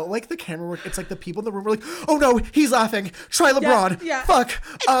it felt like the camera work, it's like the people in the room were like, oh no, he's laughing, try LeBron, yeah. fuck,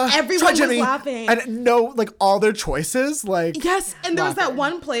 everyone try was Jimmy. laughing. And no, like all their choices, like, Yes, and there was that laughing.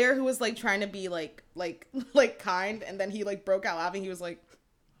 one player who was like trying to be like kind, and then he like broke out laughing. He was like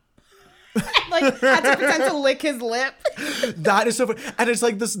had to pretend to lick his lip. That is so funny. And it's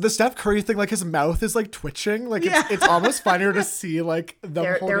like the Steph Curry thing, like his mouth is like twitching, like it's almost funnier to see like them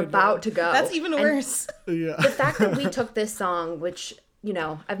hold They're it about down. to go. That's even And worse. Yeah. the fact that we took this song, which, you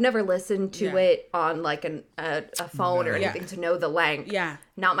know, I've never listened to Yeah. it on like a phone or anything to know the length. Yeah.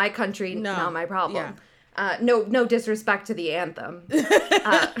 Not my country, No. not my problem. Yeah. No disrespect to the anthem.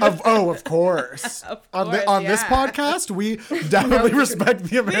 Of course. On this yeah. podcast, we definitely respect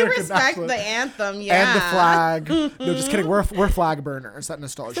the We American respect national the anthem, yeah. and the flag. No, just kidding. We're flag burners. That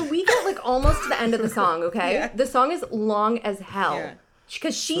nostalgia. So we get like almost to the end of the song, okay? Yeah. The song is long as hell. Yeah.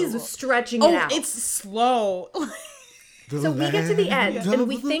 Because she's stretching it Oh, out. it's slow. So we get to the end, and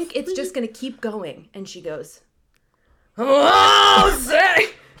we think it's just going to keep going. And she goes, "Oh, say!"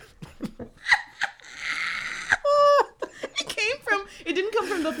 It didn't come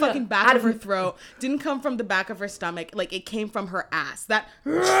from the fucking back of her throat. Didn't come from the back of her stomach. Like, it came from her ass. That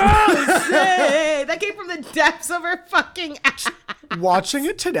came from the depths of her fucking ass. Watching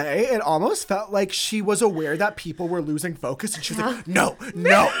it today, it almost felt like she was aware that people were losing focus, and she was like, "No,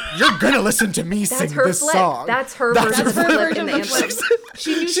 you're gonna listen to me sing her this flip. song." That's her version of the flip version in the of the anthem. flip.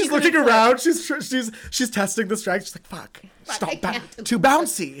 She knew She's looking around. She's testing the strength. She's like, "Fuck, I stop, can't do too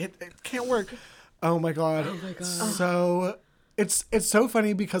bouncy. It can't work." Oh my god. So it's so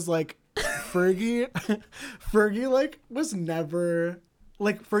funny because like Fergie like was never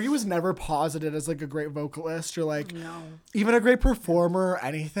posited as like a great vocalist or like even a great performer or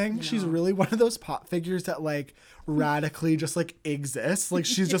anything. She's really one of those pop figures that like radically just like exists. Like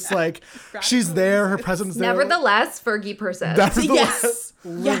she's just like she's there, her presence there. Nevertheless, Fergie persists. Nevertheless,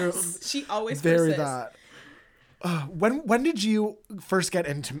 Yes. She always very persists. that. When did you first get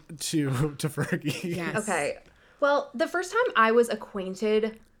into Fergie? Yes. Okay. Well, the first time I was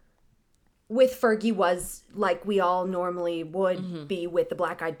acquainted with Fergie was like we all normally would be with the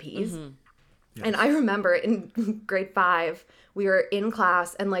Black Eyed Peas. And I remember in grade 5, we were in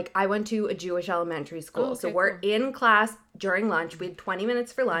class, and like I went to a Jewish elementary school. Oh, okay, so we're in class during lunch. We had 20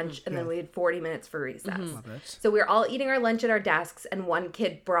 minutes for lunch, and then we had 40 minutes for recess. Love it. So we were all eating our lunch at our desks, and one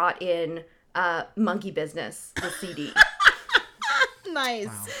kid brought in Monkey Business, the CD. Nice.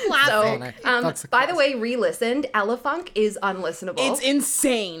 Wow. So, by the way, re-listened. Ella Funk is unlistenable. It's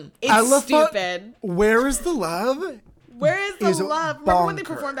insane. It's stupid. Where is the love? Where is the love? Remember when they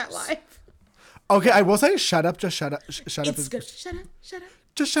performed that live? Okay, I will say shut up, just shut up. Shut up. It's good. Shut up.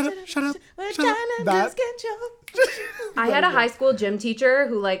 Just shut up. Shut up. We're Shut up. trying to That- lose control. I had a high school gym teacher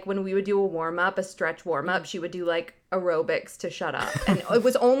who, like, when we would do a warm-up, a stretch warm-up, she would do, like, aerobics to shut up. And it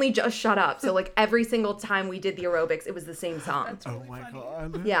was only just shut up. So, like, every single time we did the aerobics, it was the same song. Oh my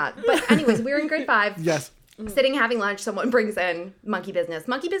god. Yeah. But anyways, we were in grade 5. Yes. Sitting having lunch, someone brings in Monkey Business.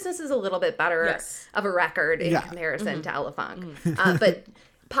 Monkey Business is a little bit better of a record in comparison to Ella Funk. But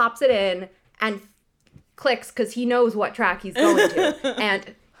pops it in and clicks because he knows what track he's going to.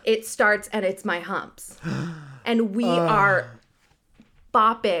 And it starts and it's My Humps. And we are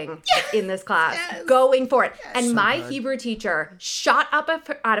bopping in this class, going for it. And so my Hebrew teacher shot up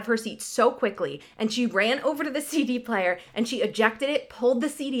out of her seat so quickly, and she ran over to the CD player, and she ejected it, pulled the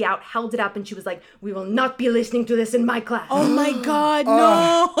CD out, held it up, and she was like, "We will not be listening to this in my class." Oh my god,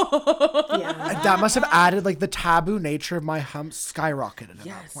 no! Yeah. That must have added, like, the taboo nature of My Humps skyrocketed at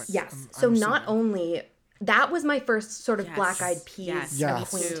that point. Yes. So not only... That was my first sort of Black Eyed Peas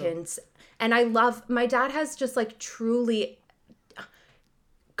acquaintance. And I love... My dad has just, like, truly...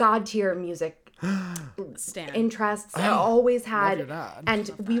 God tier music interests. I always had,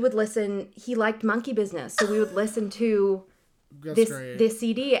 and we would listen. He liked Monkey Business, so we would listen to this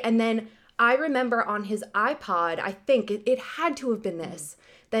CD. And then I remember on his iPod, I think it had to have been this,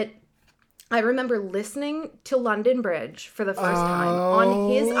 that I remember listening to London Bridge for the first time on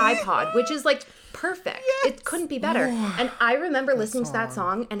his iPod, which is like perfect. It couldn't be better. And I remember listening to that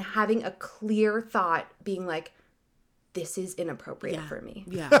song and having a clear thought, being like, this is inappropriate for me.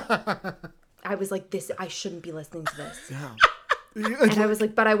 Yeah. I was like, I shouldn't be listening to this. And I was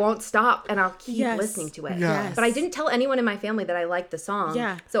like, but I won't stop and I'll keep listening to it. Yes. But I didn't tell anyone in my family that I liked the song.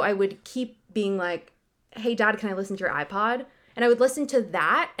 Yeah. So I would keep being like, hey, Dad, can I listen to your iPod? And I would listen to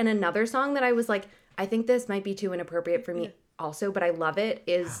that and another song that I was like, I think this might be too inappropriate for me also, but I love it,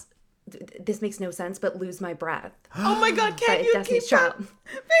 is... This makes no sense, but Lose My Breath. Oh my god, can you Destiny's keep Child.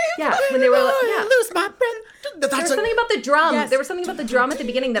 that? Yeah, when they were like, Lose my breath. There was something about the drum. There was something about the drum at the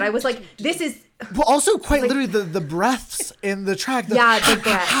beginning that I was like, this is... Well, also quite literally the breaths in the track. The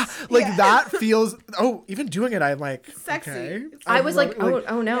breaths. That feels... Oh, even doing it, I'm like... Sexy. Okay. I was like,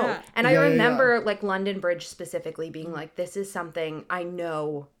 oh no. Yeah. And I remember like London Bridge specifically being like, this is something I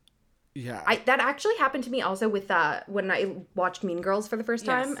know... Yeah. That actually happened to me also with when I watched Mean Girls for the first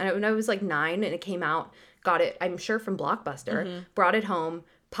time. And when I was like 9 and it came out, got it, I'm sure from Blockbuster, brought it home,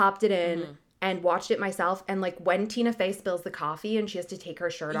 popped it in, and watched it myself. And like when Tina Fey spills the coffee and she has to take her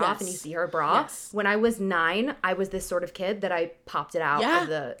shirt off and you see her bra, when I was 9, I was this sort of kid that I popped it out of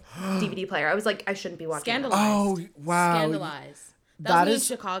the DVD player. I was like, I shouldn't be watching Scandalized. Oh, wow. Scandalized. That was me in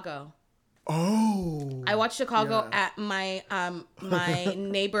Chicago. Oh. I watched Chicago at my my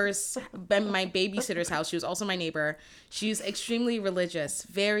neighbor's, my babysitter's house. She was also my neighbor. She's extremely religious,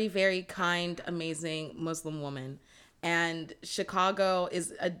 very, very kind, amazing Muslim woman. And Chicago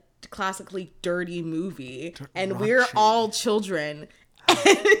is a classically dirty movie, and we're all children.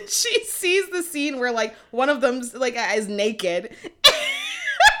 And she sees the scene where like one of them's like is naked.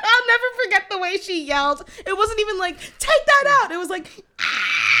 I'll never forget the way she yelled. It wasn't even like, take that out. It was like,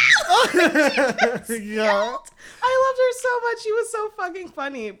 Yeah. I loved her so much. She was so fucking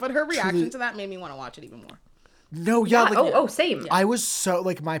funny. But her reaction to that made me want to watch it even more. No, yeah. Like, same. I was so,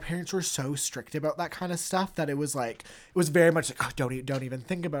 like, my parents were so strict about that kind of stuff that it was like, it was very much like, oh, don't even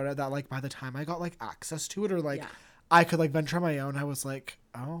think about it. That like by the time I got like access to it or like I could like venture on my own, I was like,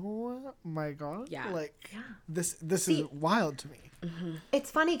 oh my God. Yeah. Like this is wild to me. Mm-hmm.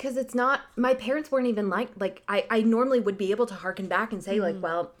 It's funny because it's not, my parents weren't even like I normally would be able to harken back and say like,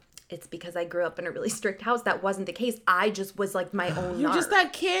 well, it's because I grew up in a really strict house. That wasn't the case. I just was like my own You're narc. just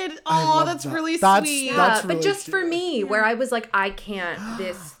that kid. Oh, that's really sweet. That's really but just cute. for me, where I was like, I can't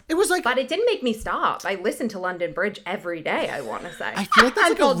this. It was like, But it didn't make me stop. I listened to London Bridge every day, I want to say. I feel like that's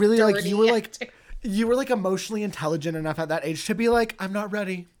like a called really like dirty you were like emotionally intelligent enough at that age to be like, I'm not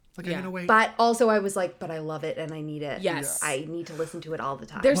ready. Like I'm gonna wait. But also I was like, but I love it and I need it. Yes. I need to listen to it all the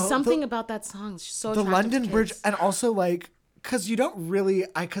time. There's something about that song. It's so the attractive to London Bridge, kids. and also like, because you don't really,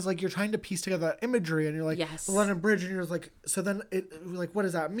 because like you're trying to piece together that imagery, and you're like, the London Bridge, and you're like, so then it like, what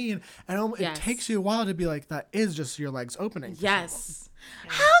does that mean? And it takes you a while to be like, that is just your legs opening. Yes.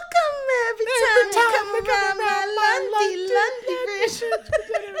 How come every time you come around my London Bridge?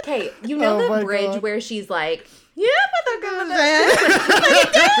 Okay, you know Oh the my bridge God. where she's like,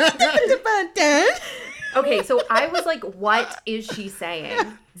 okay, Okay, so I was like, what is she saying?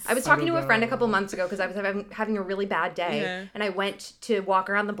 I was talking to a friend a couple months ago because I was having a really bad day, and I went to walk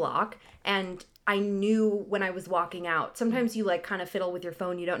around the block, and I knew when I was walking out. Sometimes you like kind of fiddle with your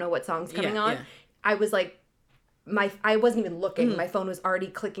phone, you don't know what song's coming on. Yeah. I was like, I wasn't even looking. My phone was already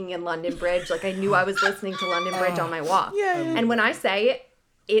clicking in London Bridge. Like I knew I was listening to London Bridge on my walk. And when I say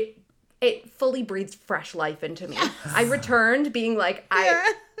it fully breathed fresh life into me. I returned being like,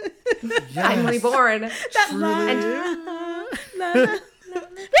 I'm reborn.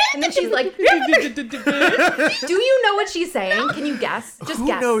 And then she's like, do you know what she's saying? Can you guess? Just Who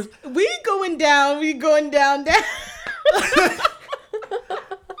guess. knows? We going down.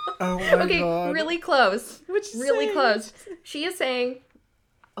 Oh my God. Really close. Really saying? close. She is saying,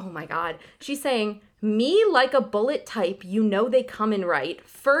 oh my God. She's saying, me like a bullet type, you know they coming right.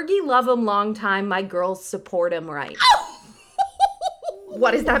 Fergie love 'em long time, my girls support 'em right.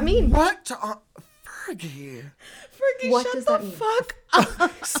 What does that mean? What? Fergie. What does that mean? Fuck?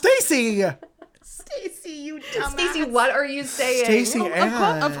 Stacey. Stacey, you dumbass. Stacey, what are you saying? Stacey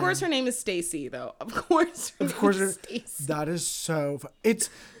Of course her name is Stacey, though. Of course Stacey. That is so...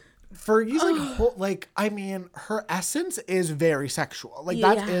 It's... Fergie's like whole, like I mean her essence is very sexual. Like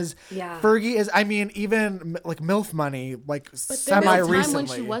that is Fergie is I mean even like MILF money like semi recently. Time when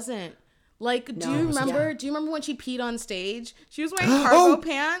she wasn't. Like do you remember when she peed on stage? She was wearing cargo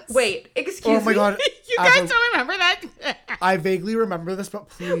pants. Wait, excuse me. Oh my God. You guys don't remember that? I vaguely remember this, but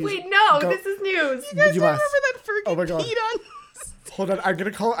please. Wait, no, this is news. You guys don't remember that Fergie peed on stage? Hold on, I'm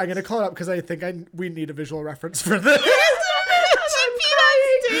gonna call it up because I think we need a visual reference for this.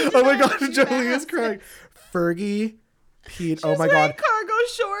 Oh my God, Jolie is crying. Fergie peed. Oh my God. Cargo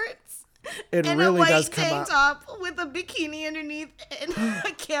shorts. It and really does a come white up. tank top with a bikini underneath and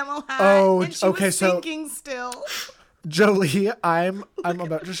a camel hat. Oh, and she okay, was so sinking still. Jolie, I'm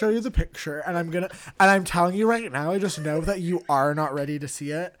about to show you the picture, and I'm telling you right now. I just know that you are not ready to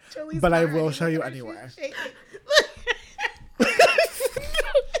see it, but I will show you anyway.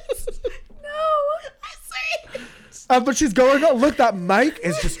 But she's going. Look, that mic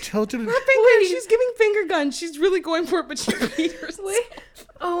is just tilted. She's giving finger guns. She's really going for it, but she beat herself.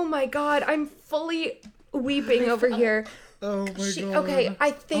 Oh my God, I'm fully weeping over here. Oh my God. Okay,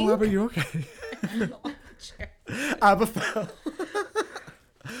 I think. Oh, Abba, you okay? Abigail.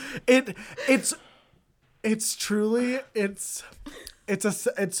 It's truly it's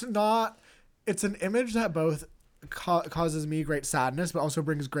an image that both causes me great sadness, but also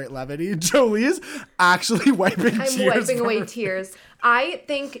brings great levity. Jolie's actually wiping tears. I'm wiping away tears. I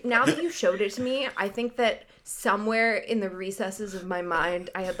think now that you showed it to me, I think that somewhere in the recesses of my mind,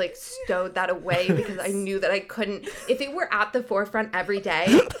 I had like stowed that away because I knew that I couldn't. If it were at the forefront every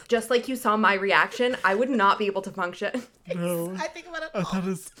day, just like you saw my reaction, I would not be able to function. No. I think about it all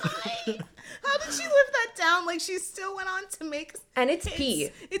the time. How did she live that down? Like she still went on to make. And it's pee.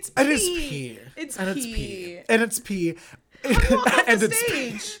 It's pee. And it's pee. It's and pee. It's pee. And it's pee. And it's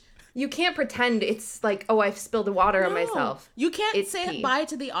stage. You can't pretend it's like, oh, I've spilled the water on myself. You can't It's say pee. bye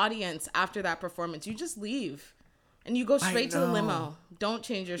to the audience after that performance. You just leave. And you go straight to the limo. Don't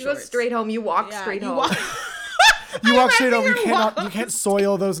change your You shorts. go straight home. You walk straight home. You walk straight home. You can't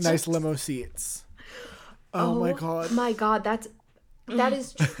soil those nice limo seats. Oh my God. My God, that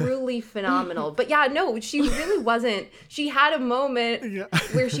is truly phenomenal. But yeah, no, she really wasn't. She had a moment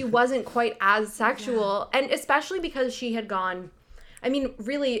where she wasn't quite as sexual. And especially because she had gone, I mean,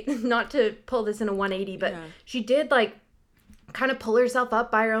 really, not to pull this in a 180, but she did like kind of pull herself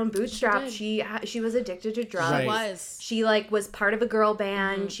up by her own bootstraps. She was addicted to drugs. Right. She like was part of a girl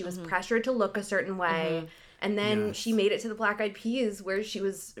band. She was pressured to look a certain way. And then she made it to the Black Eyed Peas where she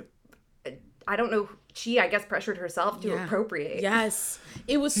was, I don't know, I guess pressured herself to appropriate. Yes.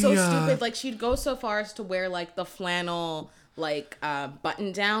 It was so stupid. Like she'd go so far as to wear like the flannel like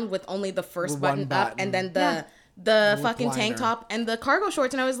button down with only the first button up and then the fucking tank top and the cargo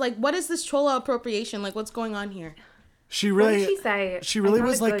shorts. And I was like, what is this chola appropriation? Like what's going on here? She really, what did she say? She really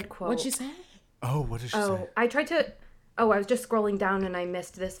was like, what'd she say? Oh, what did she say? I was just scrolling down and I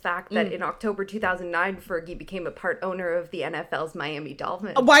missed this fact that in October 2009, Fergie became a part owner of the NFL's Miami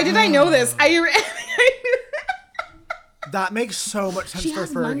Dolphins. Why did I know this? That makes so much sense for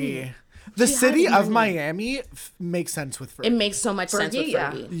Fergie. Money. The city of Miami makes sense with Fergie. It makes so much sense with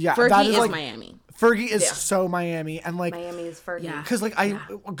Fergie. Yeah, Fergie is like, Miami. Fergie is so Miami, and like Miami is Fergie. Yeah. Because like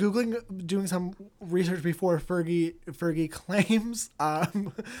doing some research before Fergie claims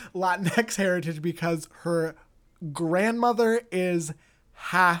Latinx heritage because her grandmother is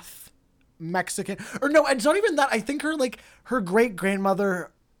half Mexican, or no, it's not even that. I think her great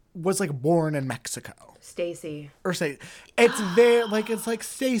grandmother was like born in Mexico. Stacy. Or say it's there, like it's like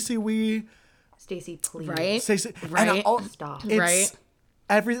Stacy. Stacey, please. Right? Stacey, Right. Stop. It's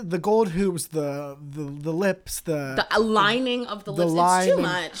Right. the gold hoops, the lips, The aligning of the lips, it's lining. too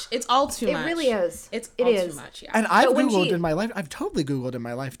much. It's all too much. It really is. It's It all is. too much, yeah. and I've when Googled she- in my life. I've totally Googled in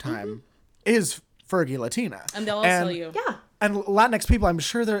my lifetime. Is Fergie Latina? And they'll all tell you. Yeah. And Latinx people, I'm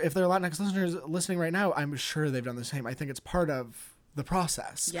sure if they're Latinx listeners listening right now, I'm sure they've done the same. I think it's part of the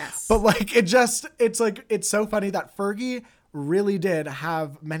process. Yes. But like, it's so funny that Fergie really did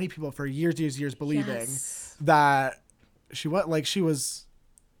have many people for years believing Yes. that she was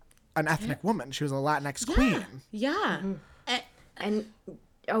an ethnic woman. She was a Latinx queen. Yeah. And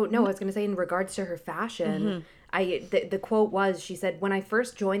oh no, I was gonna say in regards to her fashion, the quote was, she said, "When I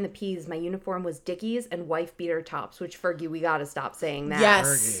first joined the P's, my uniform was Dickies and wife beater tops." Which, Fergie, we gotta stop saying that.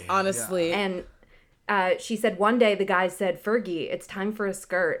 Yes, Fergie, honestly. And she said one day the guy said, "Fergie, it's time for a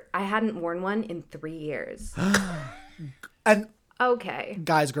skirt. I hadn't worn one in 3 years." And Okay.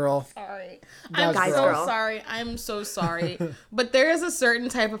 guys, girl. Sorry. I'm Guys, so girl. sorry. I'm so sorry. But there is a certain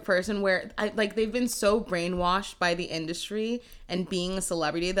type of person where they've been so brainwashed by the industry and being a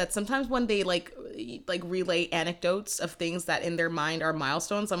celebrity that sometimes when they like relay anecdotes of things that in their mind are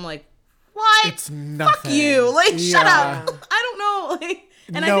milestones, I'm like, what? It's nothing. Fuck you. Like, shut Yeah. up. I don't know. Like,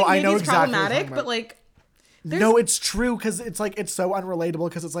 and No, I I think know maybe it's exactly what you're problematic, talking but about. like, No, it's true because it's like it's so unrelatable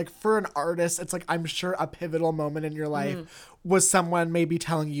because it's like for an artist, it's like I'm sure a pivotal moment in your life was someone maybe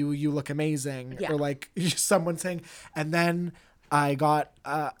telling you look amazing Yeah. or like someone saying, and then I got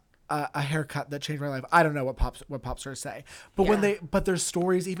a haircut that changed my life. I don't know what pop stars say, but but there's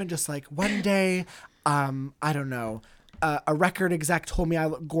stories even just like one day, I don't know. A record exec told me I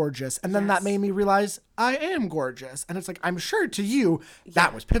look gorgeous, and then that made me realize I am gorgeous. And it's like, I'm sure to you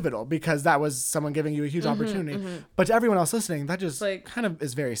that was pivotal because that was someone giving you a huge opportunity. But to everyone else listening, that just like- kind of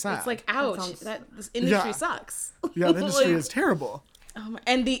is very sad. it's like, ouch, sounds- this industry Yeah. sucks. yeah, the industry Like, is terrible.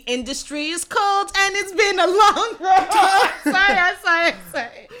 and the industry is cold, and it's been a long road.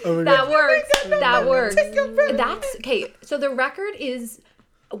 sorry. Oh my That God. works. That works. Take your breath. That's okay. So the record is,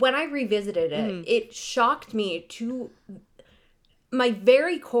 when I revisited it, it shocked me to my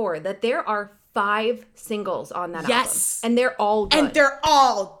very core that there are 5 singles on that Yes. album. And they're all good. And they're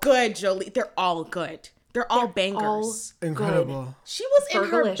all good, Jolie. They're all good. They're all bangers. all Incredible. She was in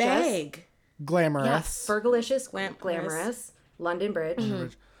her Fergalicious. bag. Glamorous. Yes. Fergalicious, Glamorous. glamorous, London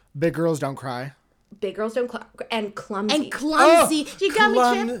Bridge, Big girls don't cry. Big Girls Don't and Clumsy. And clumsy. You got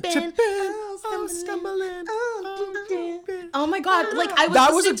me tripping. I'm stumbling. Oh my god! Like I was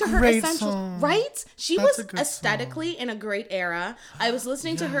That was listening a to her great essentials, song. right? She That's a was good aesthetically in a great era. I was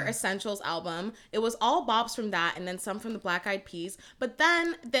listening to her Essentials album. It was all bops from that, and then some from the Black Eyed Peas. But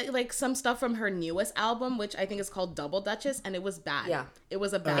then, like some stuff from her newest album, which I think is called Double Duchess, and it was bad. Yeah. it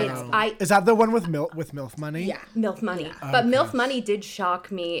was a bad It's album. Is that the one with MILF Money? Yeah, MILF Money. But MILF Money did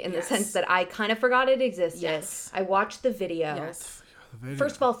shock me in the Yes. sense that I kind of forgot it existed. Yes. I watched the video. yes.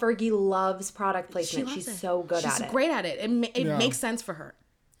 First of all, Fergie loves product placement. loves She's it. so good She's at it. great at it. It Yeah. makes sense for her.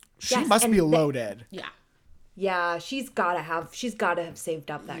 She Yes, must and be the- loaded. Yeah, Yeah, she's gotta have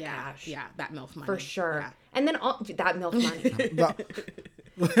saved up that yeah, cash. yeah. That MILF money For sure. Yeah. And then all that MILF money.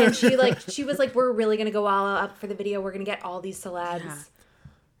 The- And she was like, we're really gonna go all up for the video. We're gonna get all these celebs Yeah.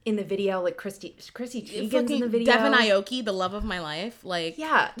 in the video, like Chrissy Teigen's in Fucking the video. Devin Aoki, the love of my life. Like,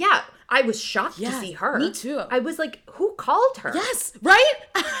 Yeah. I was shocked to Yes, see her. me too. I was like, who called her? yes, right?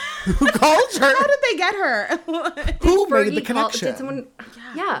 Who called her? How did they get her? Who made the Fergie called- connection? Did someone?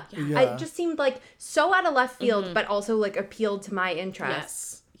 Yeah. Yeah. It just seemed like so out of left field, but also like appealed to my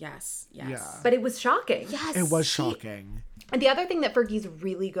interest. yes. Yeah. But it was shocking. Yes. It was shocking. And the other thing that Fergie's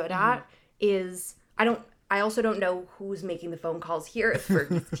really good at is I also don't know who's making the phone calls here, if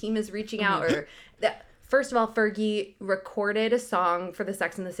Fergie's team is reaching out or that. First of all, Fergie recorded a song for the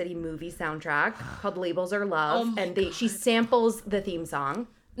Sex and the City movie soundtrack called Labels Are Love, and she samples the theme song.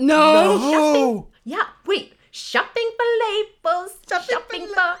 No. Oh, Yeah, wait. Shopping for labels, shopping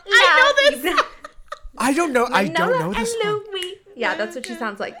for love. I know this. I don't know. I don't know and this song. Louis. Yeah, that's what she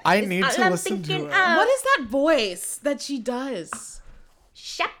sounds like. I It's need all to I'm listen to thinking it. of. What is that voice that she does?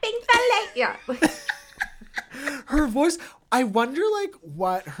 Shopping for labels. Yeah. Her voice. I wonder, like,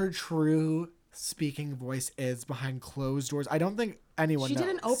 what her true speaking voice is behind closed doors. I don't think anyone She knows.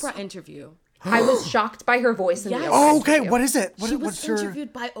 did an Oprah interview. I was shocked by her voice in Yes. the Oh, Oprah okay. interview. What is it? She was What's her?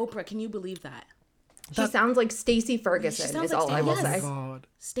 interviewed by Oprah. Can you believe that? She sounds like Stacey Ferguson. She sounds Is like all I will Stacey- say. yes. God.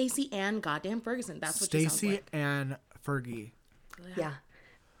 Stacey Ann goddamn Ferguson. That's what she sounds Stacey like. and Fergie. Yeah.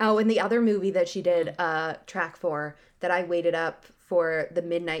 Oh, and the other movie that she did track for that I waited up for the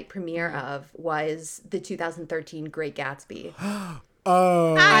midnight premiere of was the 2013 Great Gatsby.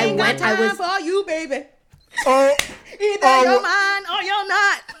 Oh. I ain't got went- time I was- for you, baby. Oh. Either Oh. you're mine or you're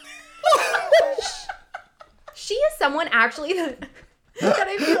not. someone actually that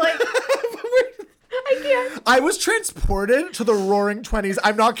I feel like I can't. I was transported to the Roaring 20s.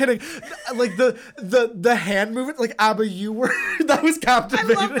 I'm not kidding. Like the hand movement, like Abba, you were that was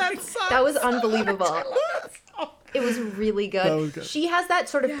captivating. I love that song. That was unbelievable. It was really good. That was good. She has that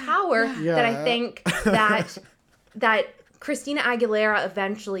sort of power that I think that Christina Aguilera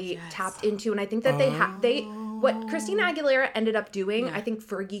eventually tapped into, and I think that they what Christina Aguilera ended up doing, I think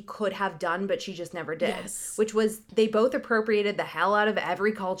Fergie could have done, but she just never did. Yes. Which was they both appropriated the hell out of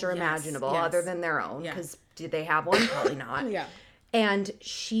every culture imaginable other than their own. Because did they have one? Probably not. Yeah. And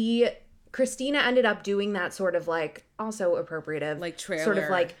Christina ended up doing that sort of like also appropriative, like trailer, sort of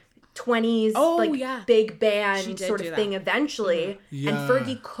like 20s big band sort of thing eventually. And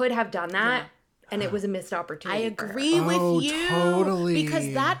Fergie could have done that. And it was a missed opportunity. I agree with you. Totally.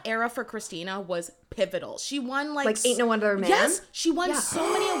 Because that era for Christina was pivotal. She won like Ain't No Other Man. Yes, she won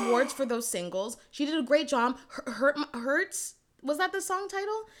so many awards for those singles. She did a great job. Hurts, was that the song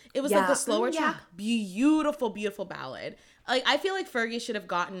title? It was like the slower track. Beautiful, beautiful ballad. Like I feel like Fergie should have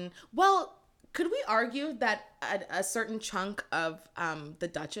gotten. Well, could we argue that a certain chunk of the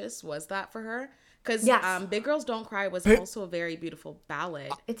Duchess was that for her? Because Big Girls Don't Cry was also a very beautiful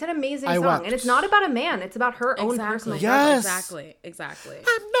ballad. It's an amazing song. And it's not about a man. It's about her own personal struggle. Exactly.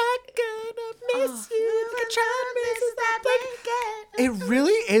 I'm not gonna miss you. Like a child misses that blanket. It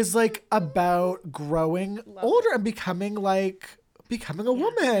really is like about growing older and becoming a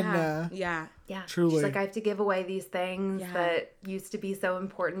woman. Yeah. Truly. She's like, I have to give away these things that used to be so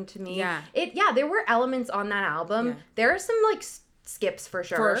important to me. Yeah. There were elements on that album. Yeah. There are some like skips for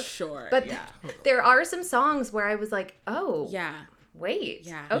sure. For sure. But there are some songs where I was like, oh. Yeah. Wait.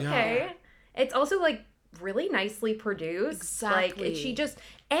 Yeah. Okay. Yeah. It's also like really nicely produced. Exactly. Like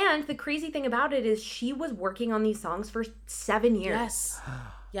and the crazy thing about it is she was working on these songs for 7 years. Yes.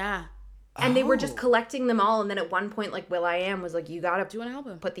 Yeah. And they were just collecting them all. And then at one point, like, will.i.am was like, you got to do an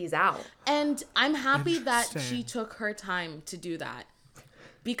album. Put these out. And I'm happy that she took her time to do that.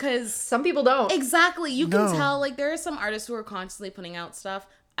 Because some people don't. Exactly. You can tell, like, there are some artists who are constantly putting out stuff.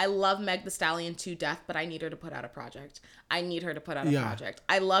 I love Meg Thee Stallion to death, but I need her to put out a project. I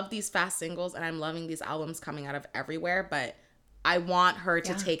I love these fast singles, and I'm loving these albums coming out of everywhere, but I want her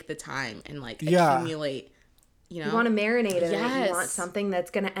to take the time and, like, accumulate. You want to marinate in it. You want something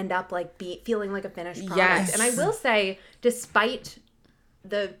that's going to end up like feeling like a finished product. Yes. And I will say, despite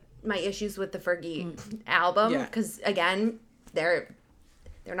my issues with the Fergie album, because again, they're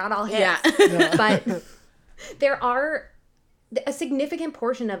not all hits, but there are a significant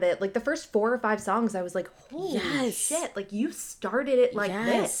portion of it. Like the first 4 or 5 songs, I was like, holy shit! Like you started it like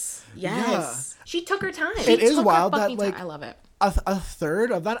this. Yes, she took her time. It is wild that like I love it. A third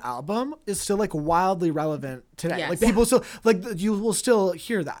of that album is still like wildly relevant today. Yes. Like people still like you will still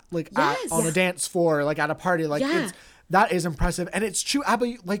hear that like on a dance floor, like at a party. Like that is impressive, and it's true.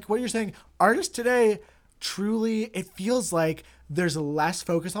 Abba, like what you're saying, artists today truly, it feels like there's less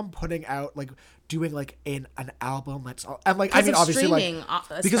focus on putting out like doing like an album that's all, and like I mean obviously like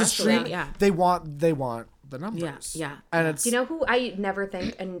because it's streaming, they want the numbers. And it's, you know who I never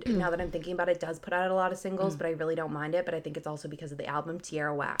think, and now that I'm thinking about it, does put out a lot of singles, but I really don't mind it. But I think it's also because of the album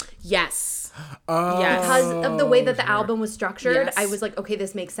Tierra Whack. Yes. Because of the way that the album was structured, I was like, okay,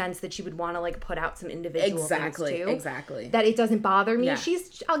 this makes sense that she would want to like put out some individual things too. Exactly. That it doesn't bother me.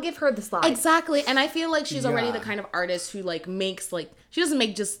 I'll give her the slide. Exactly. And I feel like she's already the kind of artist who like makes like, she doesn't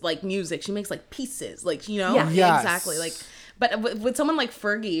make just like music. She makes like pieces, like, you know? Exactly. Like, but with someone like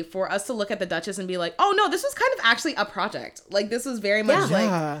Fergie, for us to look at the Duchess and be like, oh no, this was kind of actually a project. Like this was very much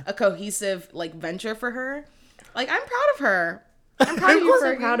like a cohesive like venture for her. Like I'm proud of her. I'm proud of you,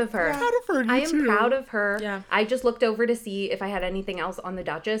 Fergie. Proud of her. Proud of her. I am proud of her. Yeah. I just looked over to see if I had anything else on the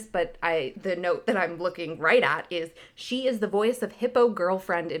Duchess, but the note that I'm looking right at is she is the voice of Hippo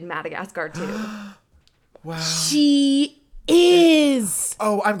Girlfriend in Madagascar 2. Wow. She is.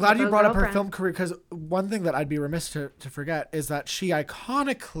 Oh, I'm glad you brought up her film career, because one thing that I'd be remiss to forget is that she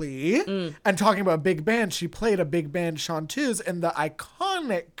iconically, and talking about big band, she played a big band chanteuse in the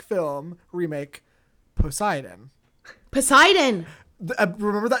iconic film remake Poseidon.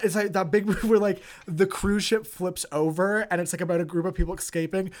 Remember that? It's like that big movie where like the cruise ship flips over and it's like about a group of people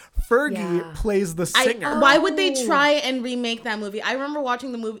escaping. Fergie plays the singer. Why would they try and remake that movie? I remember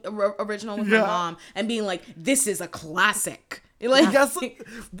watching the movie original with my mom and being like, "This is a classic." Like, yes,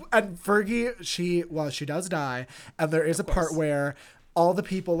 and Fergie, she does die, and there is a part where all the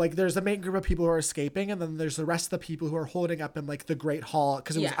people, like there's the main group of people who are escaping, and then there's the rest of the people who are holding up in like the Great Hall,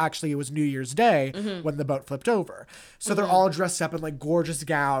 because it was New Year's Day when the boat flipped over. So they're all dressed up in like gorgeous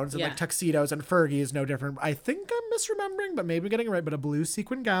gowns and like tuxedos, and Fergie is no different. I think I'm misremembering, but maybe getting it right, but a blue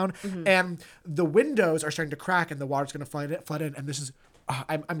sequin gown. And the windows are starting to crack and the water's going to flood in. And this is,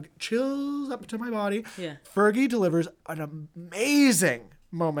 I'm chills up to my body. Yeah. Fergie delivers an amazing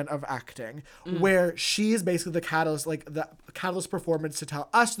moment of acting where she is basically the catalyst performance to tell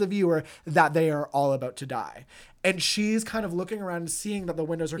us, the viewer, that they are all about to die. And she's kind of looking around and seeing that the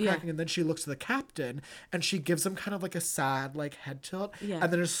windows are cracking, and then she looks to the captain and she gives him kind of like a sad like head tilt, and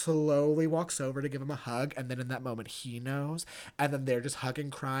then just slowly walks over to give him a hug, and then in that moment he knows, and then they're just hugging,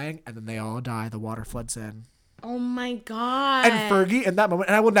 crying, and then they all die. The water floods in. Oh my God. And Fergie in that moment,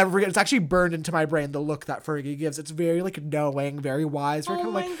 and I will never forget, it's actually burned into my brain, the look that Fergie gives. It's very like knowing, very wise, very kind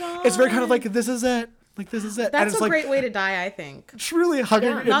of like, God. it's very kind of like, this is it. Like, this is it. That's and it's a like, great way to die, I think. Truly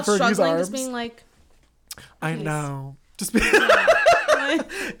hugging in Not Fergie's struggling, arms. just being like, I know. Just be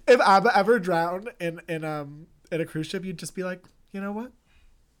if ABBA ever drowned in a cruise ship, you'd just be like, you know what?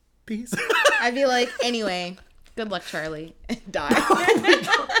 Peace. I'd be like, anyway, good luck, Charlie. And die.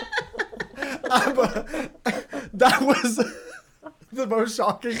 That was the most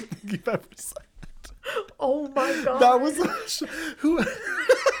shocking thing you've ever said. Oh my God. That was who. Do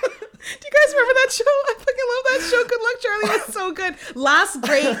you guys remember that show? I fucking love that show. Good Luck, Charlie. It was so good. Last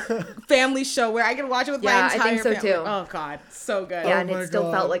great family show where I could watch it with my entire I think so family. too. Oh God, so good. Yeah, Oh and my it still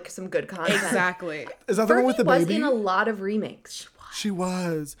God. felt like some good content. Exactly. Is that the one with the Fergie was baby? in a lot of remakes. She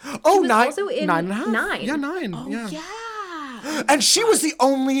was. Oh, was nine. also in 9.5? Nine. Yeah, 9. Oh yeah. And she was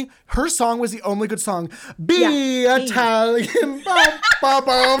her song was the only good song. Be Italian. Bum, bum,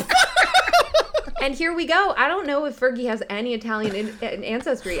 bum. And here we go. I don't know if Fergie has any Italian in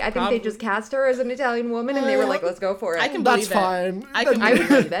ancestry. I think they just cast her as an Italian woman, and they were like, "Let's go for it." I can That's believe it. fine. I can I would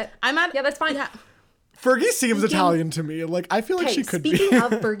believe it. Yeah, that's fine. Yeah. Fergie seems Italian to me. Like, I feel like she could be. Speaking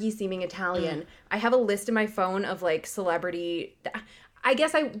of Fergie seeming Italian, I have a list in my phone of like celebrity. I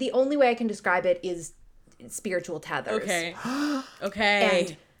guess the only way I can describe it is spiritual tethers. Okay.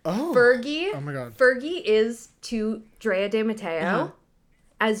 Okay. And Fergie. Oh my God. Fergie is to Drea De Matteo,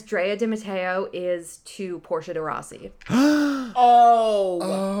 as Drea De Matteo is to Portia de Rossi.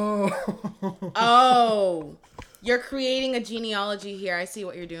 Oh. You're creating a genealogy here. I see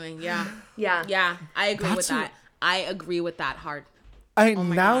what you're doing. Yeah. Yeah. Yeah. I agree with That's that. I agree with that hard. I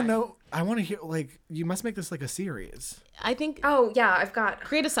my now God. know. I want to hear, like, you must make this like a series. I think Oh yeah, I've got.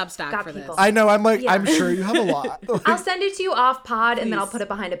 create a Substack Got for people. this. I know. I'm like, Yeah. I'm sure you have a lot. I'll send it to you off pod, and then I'll Please. put it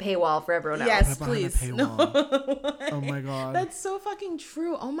behind a paywall for everyone else. Yes, Behind a please. paywall. Oh my God. That's so fucking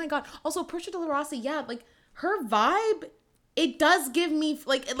true. Oh my God. Also, Portia de Rossi, yeah, like her vibe, it does give me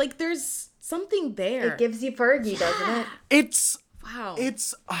like there's something there. It gives you Fergie, doesn't it? It's Wow.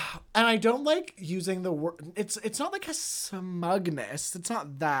 It's and I don't like using the word. It's not like a smugness. It's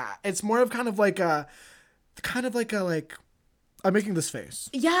not that. It's more of kind of like a I'm making this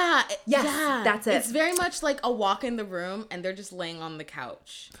face. Yeah. Yes, yeah. that's it. It's very much like a walk in the room and they're just laying on the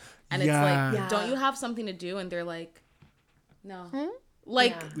couch. And it's Yeah. like, Yeah. don't you have something to do? And they're like, no.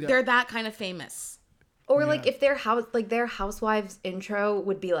 Like Yeah. they're that kind of famous. Or like if their housewives intro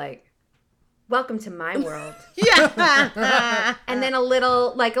would be like, "Welcome to my world," Yeah. and then a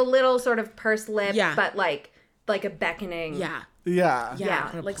little sort of pursed lip, Yeah. but like a beckoning. Yeah. Yeah. Yeah.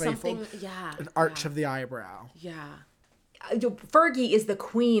 Kind of Like playful. something. Yeah. An arch of the eyebrow. Yeah. Fergie is the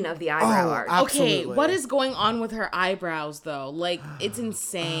queen of the eyebrow arch. Absolutely. Okay, what is going on with her eyebrows though? Like it's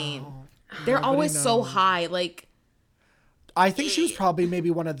insane. They're always so knows. high. Like I think she was probably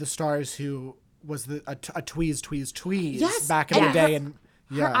maybe one of the stars who was a tweeze Yes, back in and the day, her- and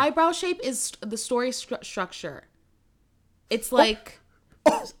her eyebrow shape is the story structure. It's like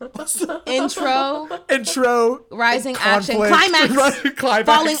intro, rising action, conflict, climax,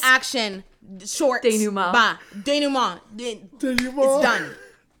 falling action, shorts, Denouement. denouement. It's done.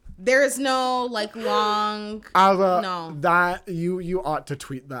 There is no like long. No. That you ought to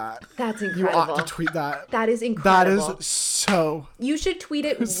tweet that. That's You incredible. ought to tweet that. That is That incredible. is so. You should tweet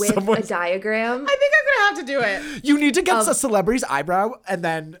it with a Someone's- diagram. I think I'm gonna have to do it. You need to get a celebrity's eyebrow and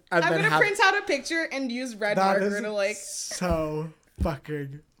then I'm gonna have, print out a picture and use red that marker is to like. so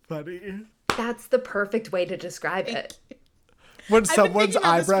fucking funny. That's the perfect way to describe it. When I've been someone's thinking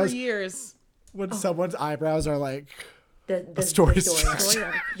about this eyebrows, for years. when someone's eyebrows are like The story the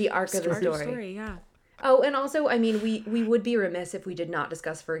structure. the arc of the story. Yeah. Oh, and also, I mean, we would be remiss if we did not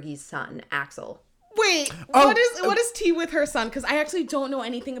discuss Fergie's son, Axel. Wait, Oh, what is tea with her son? Because I actually don't know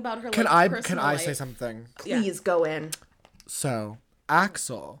anything about her. Can like, I personal say life. something? Please go in. So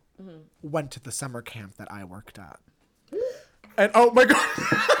Axel went to the summer camp that I worked at. And oh my God.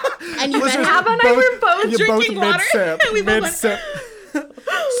 And you and Abba and I were both drinking water. Mid-sip. And we both Mid-sip.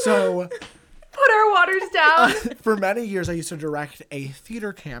 So... put our waters down. For many years, I used to direct a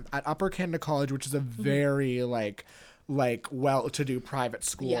theater camp at Upper Canada College, which is a very like well-to-do private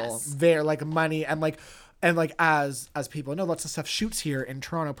school. Yes. Very like money and as people know, lots of stuff shoots here in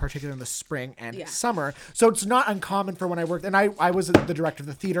Toronto, particularly in the spring and summer. So it's not uncommon for when I worked, and I was the director of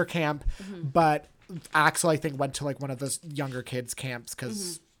the theater camp, but Axel, I think, went to like one of those younger kids camps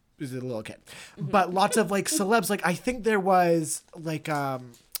because he was a little kid. But lots of like celebs, like I think there was like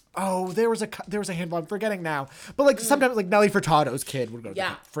there was a handful, I'm forgetting now. But like sometimes like Nelly Furtado's kid would go to the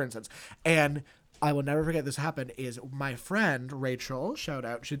camp, for instance. And I will never forget this happened is my friend Rachel, shout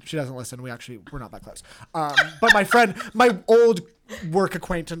out. She doesn't listen. We're not that close. But my friend, my old work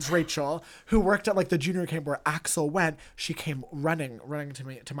acquaintance Rachel, who worked at like the junior camp where Axel went, she came running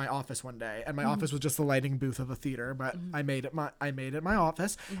to my office one day, and my office was just the lighting booth of a theater, but I made it my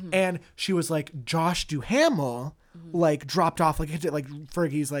office, and she was like, Josh Duhamel like dropped off like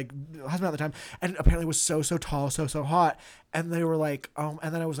Fergie's like husband at the time, and apparently was so tall, so hot, and they were like and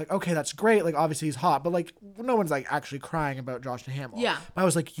then I was like, okay, that's great, like obviously he's hot, but like no one's like actually crying about Josh Duhamel. But I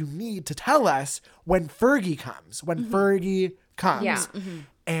was like, you need to tell us when Fergie comes, Yeah.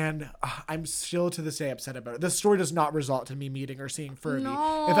 And I'm still to this day upset about it. This story does not result in me meeting or seeing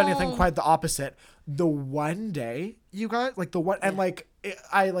Fergie. If anything, quite the opposite. The one day, you guys, like the one, and like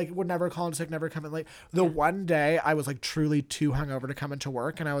I like would never call in sick, never come in late. The one day I was like truly too hungover to come into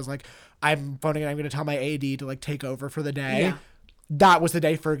work, and I was like, I'm phoning, and I'm going to tell my AD to like take over for the day. Yeah. That was the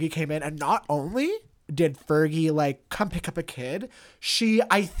day Fergie came in, and not only did Fergie like come pick up a kid, she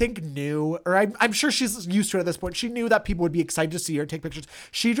I think knew, or I'm sure she's used to it at this point, she knew that people would be excited to see her take pictures.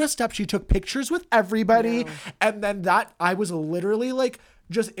 She dressed up, she took pictures with everybody, and then I was literally like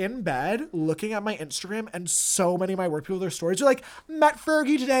just in bed looking at my Instagram, and so many of my work people, their stories are like, met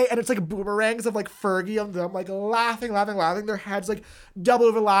Fergie today, and it's like boomerangs of like Fergie on them, like laughing, their heads like double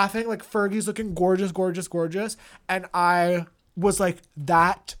over laughing, like Fergie's looking gorgeous, and I was like,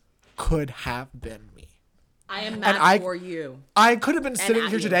 that could have been me. I am mad for you. I could have been sitting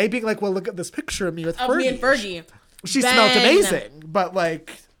here today being like, well, look at this picture of me with Fergie. Me and Fergie. She smelled amazing, but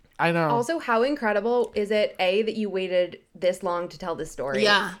like, I know. Also, how incredible is it, A, that you waited this long to tell this story?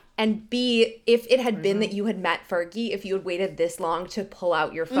 Yeah. And B, if it had been that you had met Fergie, if you had waited this long to pull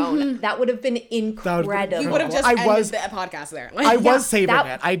out your phone, that would have been incredible. You would have just ended the podcast there. I was saving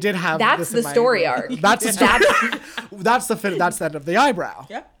it. I did have that's the story arc. That's the story. That's the end of the eyebrow.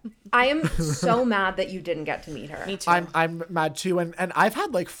 Yeah. I am so mad that you didn't get to meet her. Me too. I'm mad too, and I've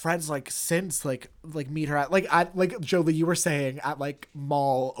had like friends like since like meet her at Jolie, you were saying at like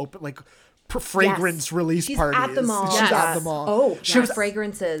mall open like fragrance release parties. She's at the mall. She's at the mall. Oh, she was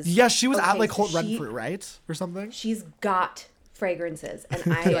fragrances. Yes, she was at like Holt Renfrew, right, or something. She's got fragrances,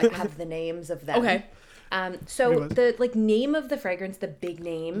 and I have the names of them. Okay. So the like name of the fragrance, the big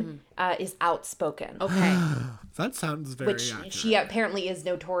name, is Outspoken. Okay. That sounds very which accurate. she apparently is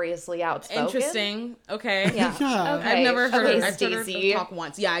notoriously outspoken. Interesting. Okay. Yeah. Okay. I've never heard her. I've heard her Stacey. talk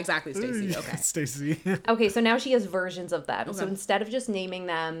once. Yeah, exactly, Stacey. Okay. Stacey. Okay, so now she has versions of them. Okay. So instead of just naming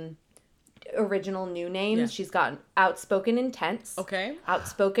them original new names, she's got Outspoken Intense. Okay.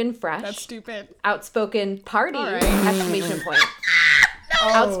 Outspoken Fresh. That's stupid. Outspoken Party! All right. Exclamation point. No.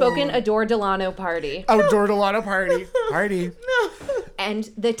 Outspoken Adore Delano Party. Adore Delano Party. Party. No. And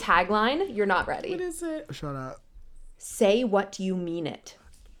the tagline, you're not ready. What is it? Shut up. Say what you mean it.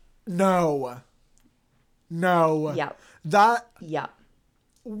 No. Yep. That. Yep.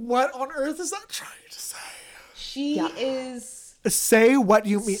 What on earth is that trying to say? She is. Say what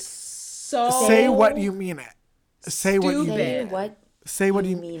you mean. Say what you mean it. Say what you mean it. Say what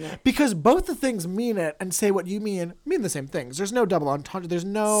you mean it. Because both the things mean it and say what you mean the same things. There's no double entendre. There's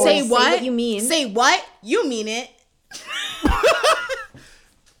no. Say what you mean. Say what you mean it.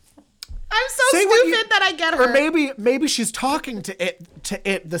 I'm so stupid that I get her. Or maybe she's talking to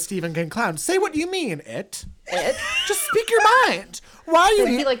it, the Stephen King clown. Say what you mean, it. Just speak your mind. Why are you?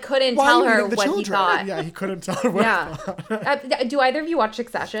 He like couldn't tell her what he thought. Yeah, he couldn't tell her what he thought. Do either of you watch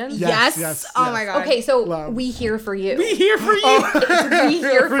Succession? Yes. Oh my god. Okay, so we here for you. We here for you. We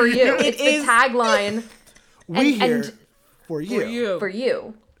here for you. It's the tagline. We here for you. For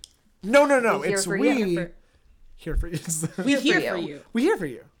you. No. It's we here for you. We here for you. We here for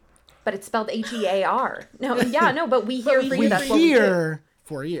you. But it's spelled H-E-A-R. No, but we here for you. That's what we here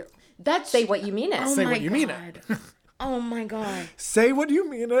for you. That's say what you mean it. Say what you mean it. Oh my god. Say what you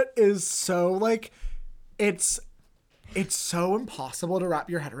mean it is so like it's so impossible to wrap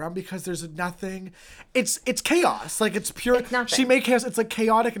your head around because there's nothing. It's chaos. Like it's pure. It's nothing. She made chaos. It's like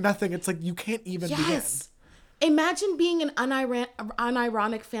chaotic nothing. It's like you can't even begin. Imagine being an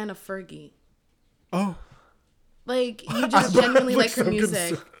unironic fan of Fergie. Oh. Like, you just genuinely like her music.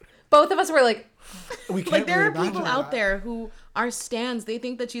 Concerned. Both of us were like, We can't Like, there really are people imagine out there who are stans. They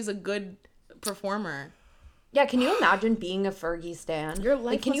think that she's a good performer. yeah, can you imagine being a Fergie stan? Your life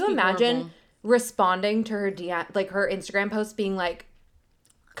Like, can must you be imagine horrible. responding to her her Instagram post being like,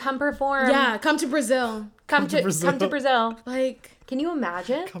 come perform. Yeah, come to Brazil. Come to Brazil. Like, Can you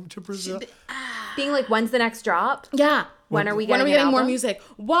imagine Come to Brazil. being like, when's the next drop? yeah. When are we When getting, are we getting an more album? music?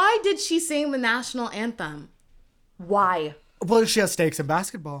 Why did she sing the national anthem? Why? Well, she has stakes in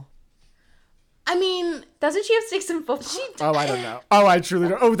basketball. I mean, Doesn't she have stakes in football? Oh, I don't know. Oh, I truly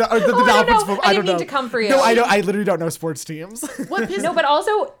don't. Oh, the I don't Dolphins. know. Football. I I didn't don't know. mean to come for you. No, I don't. I literally don't know sports teams. what pissed No, but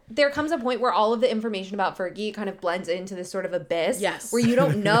also there comes a point where all of the information about Fergie kind of blends into this sort of abyss. Yes. Where you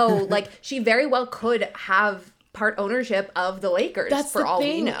don't know, like, she very well could have part ownership of the Lakers That's for the all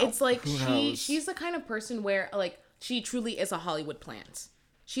thing. we know. It's like knows? she's the kind of person where like she truly is a Hollywood plant.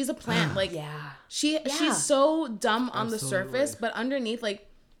 She's a plant. Like yeah. she's so dumb on the Absolutely. surface, but underneath, like,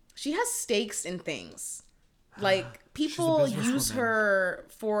 she has stakes in things. Like, people use businesswoman. her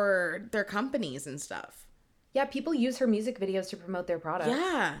for their companies and stuff. Yeah, people use her music videos to promote their products.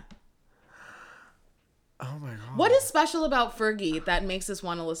 Yeah. Oh my god. What is special about Fergie that makes us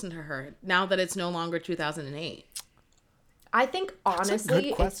want to listen to her now that it's no longer 2008? I think honestly,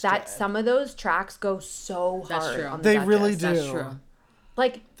 it's question. that some of those tracks go so That's hard true. on the They Duchess. really That's do. true.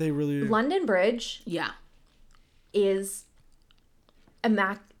 Like, They really. London Bridge Yeah. is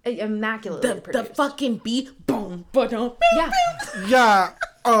immaculately The produced. fucking beat, boom, ba-dum, Yeah. Yeah.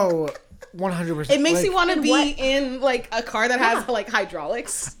 Oh. 100%. It makes like, you want to and be what- in like a car that has Yeah. like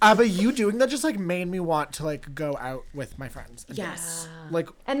hydraulics. But you doing that just like made me want to like go out with my friends. And Yes. Like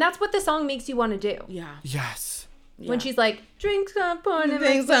And that's what the song makes you want to do. Yeah. yes. When she's like, drinks up on it,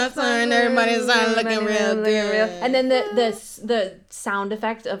 Drinks up on, everybody's starting looking real good. and then the sound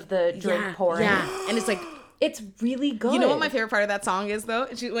effect of the drink pouring. Yeah. And it's like, It's really good. you know what my favorite part of that song is though?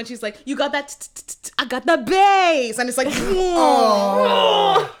 When she's like, you got that, I got the bass. And it's like,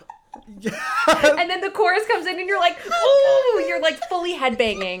 And then the chorus comes in and you're like, ooh, you're like fully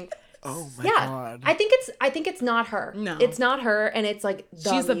headbanging. Oh my Yeah. god. I think it's not her. No. It's not her, and it's like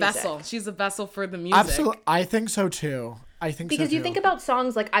she's the music. vessel. She's the vessel for the music. Absolutely. I think so too. I think Because so you too. think about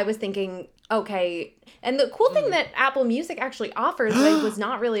songs like I was thinking, okay, and the cool thing that Apple Music actually offers that I was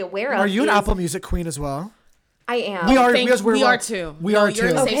not really aware of. Are you an is- Apple Music queen as well? I am. We are. Thank- Because we we're are like- too. We No, are you're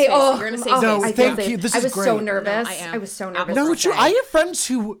in too. a safe Okay. space. Oh, You're in a safe oh, space. No, I thank feel you. safe. This I is was great. so No, nervous. I am. I was so nervous. No, so it's true. safe. I have friends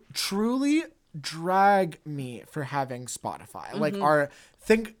who truly drag me for having Spotify. Like, or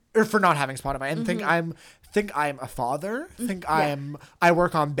for not having Spotify, and think I'm a father. Think I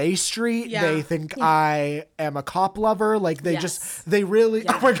work on Bay Street. Yeah. They think I am a cop lover. Like they Yes. they really.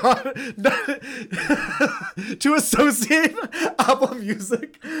 Oh my god. To associate Apple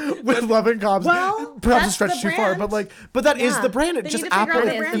Music with loving cops, Well, perhaps a that's stretch the too far. brand. But that is Yeah. the brand. It They just need to figure Apple.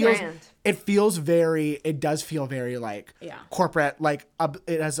 out It the feels. brand. It feels very. It does feel very like Yeah. corporate. Like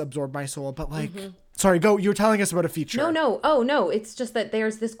it has absorbed my soul. But like, sorry, go. You were telling us about a feature. No. Oh, no. It's just that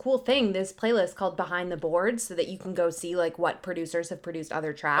there's this cool thing, this playlist called Behind the Boards, so that you can go see like what producers have produced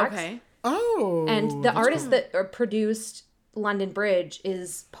other tracks. Okay. Oh. And the artist that produced London Bridge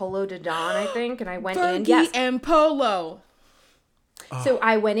is Polo de Don, I think. And I went in. Fergie Yes. and Polo. So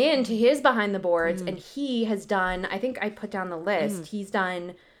I went into his Behind the Boards, and he has done, I think I put down the list.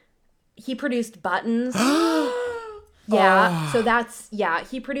 He produced Buttons. Yeah. So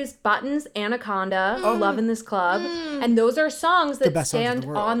he produced Buttons, Anaconda, Love in This Club. And those are songs that best songs in stand the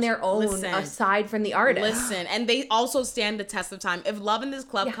world. on their own Listen. aside from the artist. Listen, and they also stand the test of time. If Love in This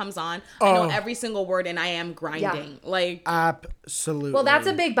Club comes on, I know every single word and I am grinding. Like, Absolutely. Well, that's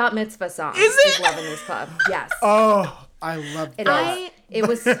a big bat mitzvah song. Is it? Love in This Club. Yes. Oh, I love It that. is. It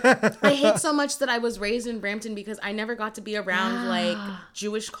was. I hate so much that I was raised in Brampton because I never got to be around like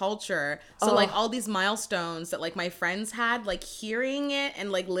Jewish culture. So like all these milestones that like my friends had, like hearing it and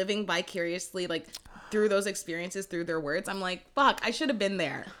like living vicariously like through those experiences, through their words, I'm like, fuck, I should have been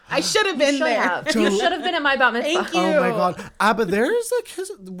there. I should have been Should there. have. You should have been at my bat mitzvah. Thank you. Oh my god. But there's like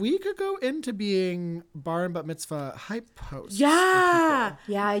we could go into being bar and bat mitzvah hype posts. Yeah.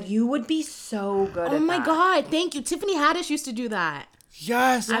 Yeah, you would be so good Oh at my that. God. Thank you. Tiffany Haddish used to do that.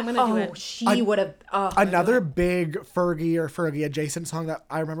 Yes. I'm gonna do Oh, it. she would have. Oh, Another big Fergie or Fergie adjacent song that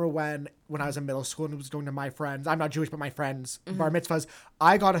I remember when I was in middle school and was going to my friends. I'm not Jewish, but my friends bar mitzvahs.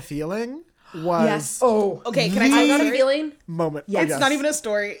 I Got a Feeling was yes. Oh, Okay, can I I tell you got a story? feeling. moment. Yes. It's not even a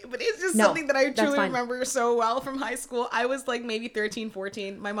story, but it's just No, something that I that's truly fine. remember so well from high school. I was like maybe 13,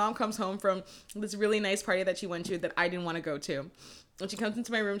 14. My mom comes home from this really nice party that she went to that I didn't want to go to. when she comes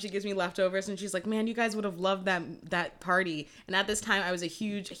into my room, she gives me leftovers, and she's like, man, you guys would have loved that party. And at this time, I was a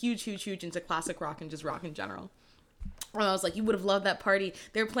huge into classic rock and just rock in general. And I was like, you would have loved that party.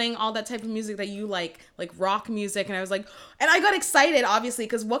 They're playing all that type of music that you like rock music. And I was like, and I got excited, obviously,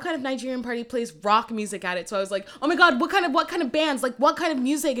 because what kind of Nigerian party plays rock music at it? So I was like, oh my God, what kind of bands? Like, what kind of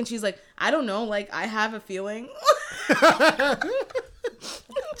music? And she's like, I don't know. Like, I have a feeling.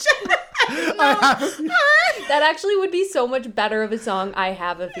 That actually would be so much better of a song. I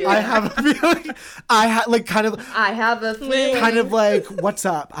have a feeling. I have a feeling. I have a feeling. Kind of like, what's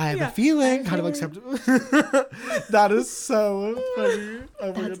up? I have a feeling. Kind of like, that is so funny.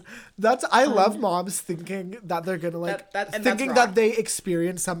 Oh my God. I love moms thinking that they're gonna thinking that they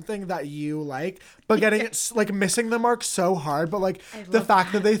experience something that you like, but getting it like missing the mark so hard. But like the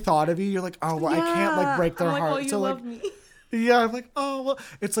fact that they thought of you, you're like, oh well, I can't like break their heart. Oh, you love me. Yeah, I'm like, oh, well,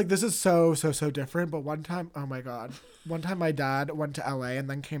 it's like, this is so different. But one time, oh my God, my dad went to LA and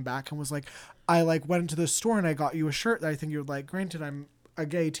then came back and was like, I like went into the store and I got you a shirt that I think you would like. Granted, I'm a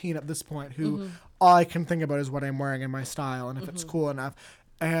gay teen at this point who all I can think about is what I'm wearing and my style and if it's cool enough.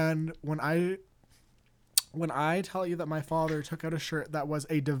 And when I tell you that my father took out a shirt that was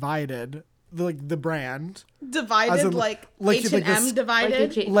a Divided, the brand Divided, like H&M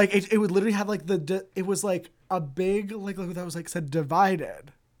Divided, like it would literally have like it was like a big like that was like said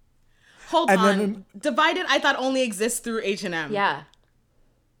Divided. Hold on, Divided I thought only exists through H&M. Yeah.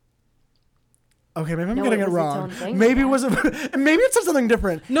 Okay, maybe I'm getting it wrong. Maybe it was maybe it said something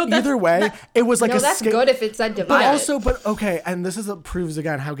different. No, either way, it was like that's good if it said Divided. But okay, and this proves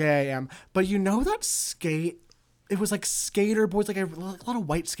again how gay I am. But you know that it was like skater boys, like a lot of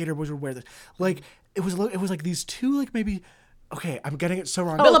white skater boys would wear this. Like it was like these two, like maybe. Okay, I'm getting it so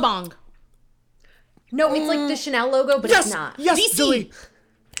wrong. Billabong. No, it's like the Chanel logo, but it's not. Yes, DC. Dilly.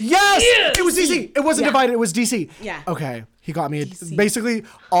 Yes, it was DC. It wasn't Divided. It was DC. Yeah. Okay, he got me basically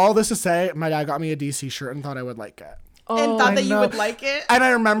all this to say. My dad got me a DC shirt and thought I would like it. And thought that you would like it. And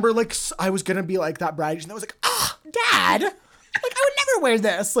I remember like I was gonna be like that bride, and I was like, Dad, like I would never wear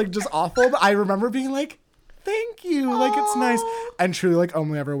this. Like just awful. But I remember being like, thank you. Like it's nice. And truly like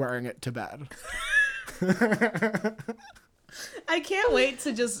only ever wearing it to bed. I can't wait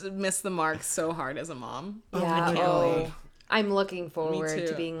to just miss the mark so hard as a mom. Yeah. I can't wait. I'm looking forward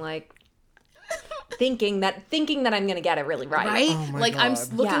to being like thinking that I'm gonna get it really right. Right? Oh like God. I'm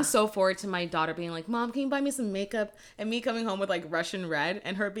looking so forward to my daughter being like, Mom, can you buy me some makeup? And me coming home with like Russian red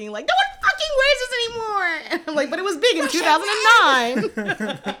and her being like, no one fucking wears this anymore. And I'm like, but it was big in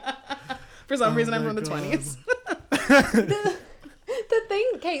 2009. For some reason I'm from the 20s.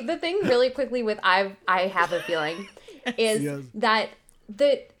 The thing really quickly with I have a feeling is that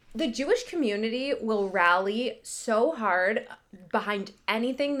the Jewish community will rally so hard behind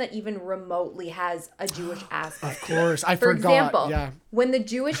anything that even remotely has a Jewish aspect. Of course, I For forgot. example, when the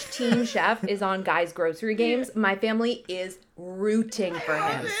Jewish Teen Chef is on Guy's Grocery Games, my family is rooting for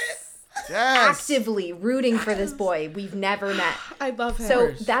him. Actively rooting for this boy we've never met. I love him.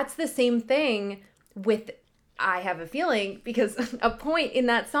 So that's the same thing with I Have a Feeling, because a point in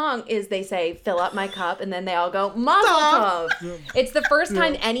that song is they say, fill up my cup, and then they all go, Mazel Tov. It's the first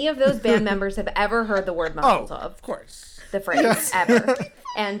time any of those band members have ever heard the word Mazel Tov. Of course. The phrase, ever.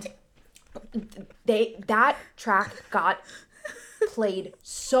 And that track got played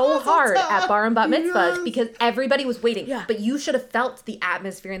so hard at bar and bat mitzvahs because everybody was waiting. Yeah. But you should have felt the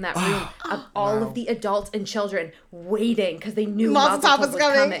atmosphere in that room of all of the adults and children waiting because they knew Mazel Tov was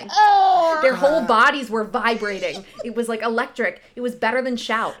coming. Their whole bodies were vibrating. It was like electric. It was better than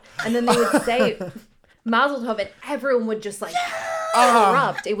shout. And then they would say Mazel Tov and everyone would just like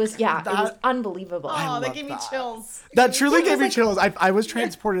erupt. It was it was unbelievable. Oh, that gave me chills. That truly gave me chills. I was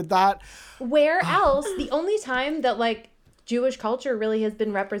transported that. Where else, the only time that like Jewish culture really has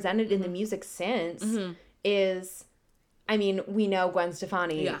been represented in the music since is, I mean, we know Gwen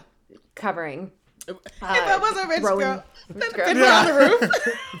Stefani covering. If I was a rich girl, Fiddler on the Roof.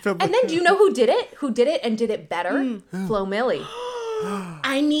 And then do you know who did it? Who did it and did it better? Flo Milli.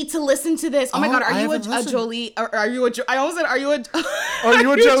 I need to listen to this. Oh my God, are you a Jolie? Or are you a? I almost said, are you a? Are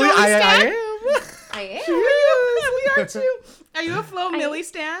you a Jolie? I am. I am. We are too. Are you a Flo Milli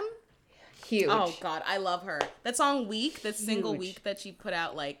stan? Huge. Oh God, I love her. That song "Week," that single "Week" that she put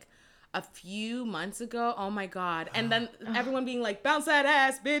out like a few months ago. Oh my God! And then everyone being like, "Bounce that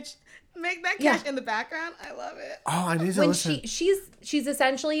ass, bitch! Make that cash!" in the background. I love it. Oh, I need to listen. She's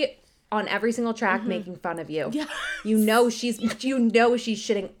essentially on every single track making fun of you. Yeah. You know she's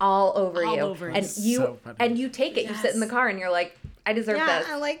shitting all over you. And you take it. You sit in the car and you're like, I deserve this.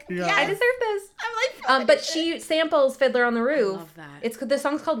 I'm like, I deserve this. I'm like, but she samples Fiddler on the Roof. I love that. The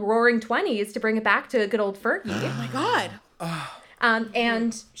song's called Roaring Twenties to bring it back to good old Fergie. Oh my God.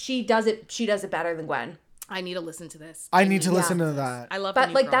 And she does it better than Gwen. I need to listen to this. I need to listen to that. I love.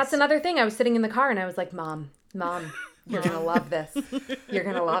 But like that's another thing. I was sitting in the car and I was like, Mom, you're gonna love this. You're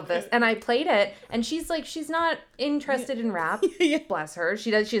gonna love this. And I played it, and she's like, she's not interested in rap. Bless her.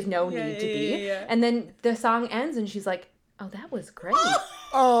 She has no need to be. Yeah. And then the song ends, and she's like, oh, that was great.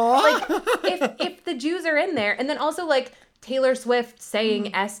 Oh, Like if the Jews are in there, and then also like Taylor Swift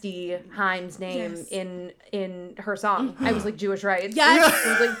saying Esty Haim's name in her song. I was like, Jewish rights. Yes.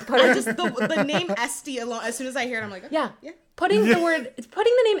 I was like, put her just the name Esty alone. As soon as I hear it, I'm like, okay, yeah. Putting the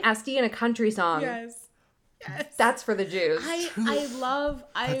name Esty in a country song. Yes. That's for the Jews. I love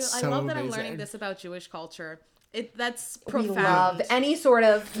so love that I'm amazing. learning this about Jewish culture. That's We profound. love any sort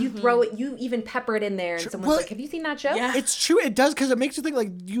of, you throw it, you even pepper it in there, and someone's like, have you seen that show? Yeah. it's true. It does, because it makes you think, like,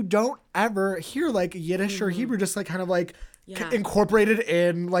 you don't ever hear like Yiddish or Hebrew just like kind of like incorporated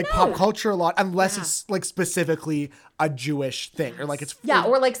in like pop culture a lot, unless it's like specifically a Jewish thing or like it's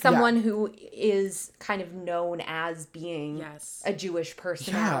or like someone who is kind of known as being a Jewish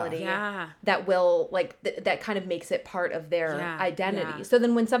personality that will like that kind of makes it part of their identity. So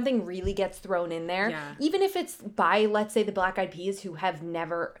then when something really gets thrown in there, even if it's by, let's say, the Black Eyed Peas, who have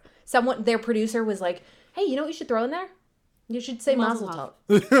never, their producer was like, hey, you know what you should throw in there? You should say Mazel Tov.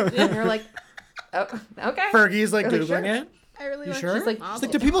 And you're like, oh, okay. Fergie's like Really Googling sure? it. I really You like. sure? She's like, It's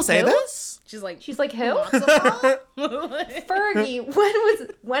like, do people say who? this? She's like who? Fergie,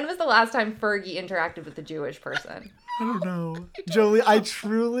 when was the last time Fergie interacted with a Jewish person? I don't know. Jolie, I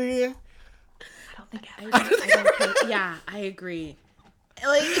truly... I don't think ever. yeah, I agree.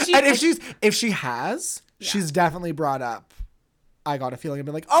 Like, And if she has, she's definitely brought up, I got a feeling, and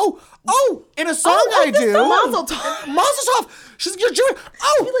been like, in a song I do. Mazel Tov. Mazel Tov. You're Jewish.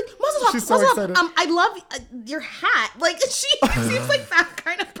 Like, Mazel Tov, She's so Mazel Tov. excited. I love your hat. Like, she seems like that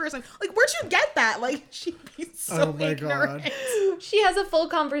kind of person. Like, where'd you get that? Like, she'd be so Oh my ignorant. God. She has a full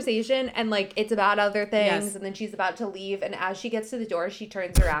conversation and like it's about other things, Yes. and then she's about to leave, and as she gets to the door, she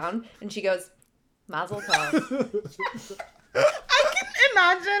turns around and she goes, Mazel Tov.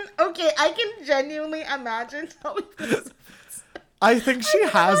 I can genuinely imagine telling this. I think she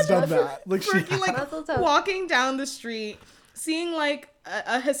has done that. Like she Freaking, like, Mazel Tov. walking down the street, seeing like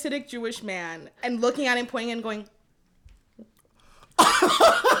a Hasidic Jewish man and looking at him, pointing and going,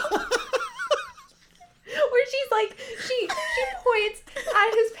 Where she's like, she points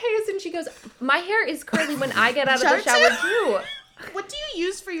at his face and she goes, my hair is curly when I get out of the shower too. what do you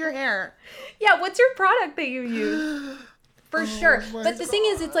use for your hair? Yeah, what's your product that you use? For sure. But the thing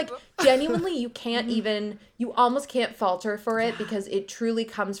is, it's like, genuinely, you almost can't falter for it because it truly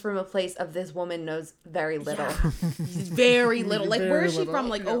comes from a place of this woman knows very little. Very little. Like, where is she from?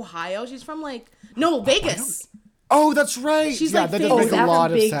 Like, Ohio? She's from, like, no, Vegas. Oh, that's right. She's yeah, like that big. does make that's a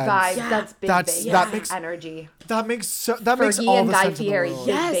lot a big of sense. vibe. Yeah. That's big That's- Vegas that makes- energy. That makes all Fergie the and Guy sense in the Fieri, world.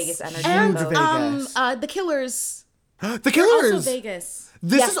 big Yes. Vegas energy. And, Huge Vegas. the Killers. The Also Killers. Vegas.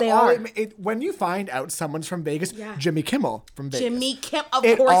 This Yes, is they all. are. When you find out someone's from Vegas, Jimmy Kimmel from Vegas. Jimmy Kim. Of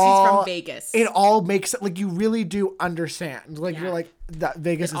It course all- he's from Vegas. It all makes like you really do understand. Like you're like that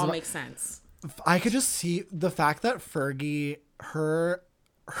Vegas It is. all makes sense. I could just see the fact that Fergie, her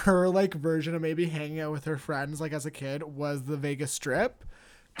like version of maybe hanging out with her friends like as a kid was the Vegas Strip,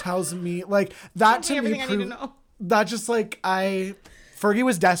 tells me like that to me Everything I need to proves know. that just like Fergie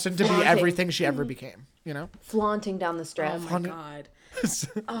was destined to be Flaunting. everything she ever became. You know. Flaunting down the strip. Oh my god.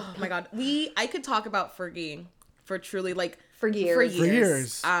 Oh my god. I could talk about Fergie for truly like For years. For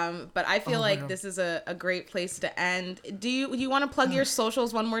years. But I feel like this is a great place to end. Do you want to plug your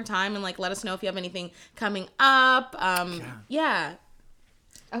socials one more time and like let us know if you have anything coming up? Yeah.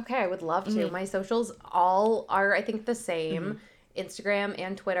 Okay, I would love to. My socials all are, I think, the same. Instagram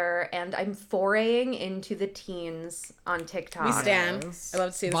and Twitter, and I'm foraying into the teens on TikTok. We stand. I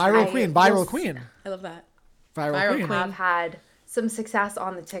love to see this. Viral I queen. will- Queen. I love that. Viral queen. I've had some success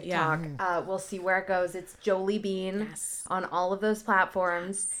on the TikTok. We'll see where it goes. It's Jolie Bean on all of those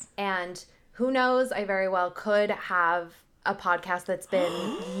platforms. And who knows, I very well could have a podcast that's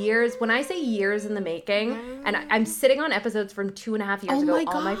been years. When I say years in the making, and I'm sitting on episodes from 2.5 years ago.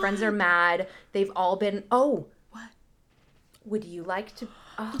 All my friends are mad. They've all been, what? Would you like to?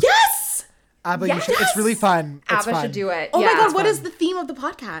 Yes! Abba, Yes! you should, it's really fun. It's Abba fun. should do it. Oh my god, what fun. is the theme of the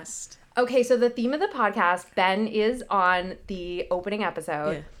podcast? Okay, so the theme of the podcast, Ben is on the opening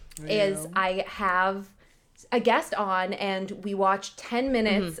episode, is I have a guest on and we watch 10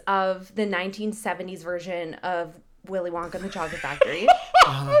 minutes of the 1970s version of Willy Wonka and the Chocolate Factory.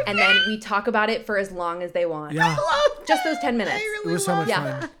 And then we talk about it for as long as they want. Yeah. Just those 10 minutes. It was so much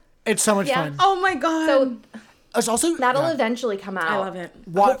Yeah. fun. It's so much Yeah. fun. Oh my god. So It's also That'll eventually come out. I love it.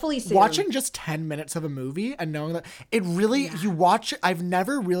 Hopefully soon. Watching just 10 minutes of a movie and knowing that it really, you watch it, I've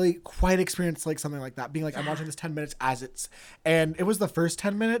never really quite experienced like something like that. Being like, I'm watching this 10 minutes and it was the first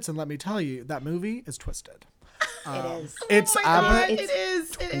 10 minutes. And let me tell you, that movie is twisted. It is. It's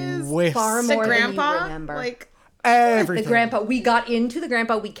It is. Far The more than you grandpa, remember. like, everything. The grandpa. We got into the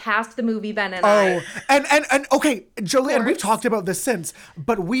grandpa. We cast the movie, Ben and I. Oh, and okay, Jolie, and we've talked about this since,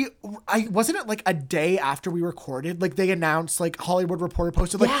 but wasn't it like a day after we recorded, like they announced, like Hollywood Reporter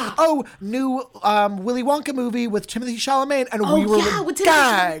posted, like, oh, new Willy Wonka movie with Timothée Chalamet, and we were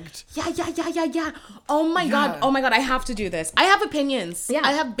gagged. Yeah. Oh my god, I have to do this. I have opinions. Yeah.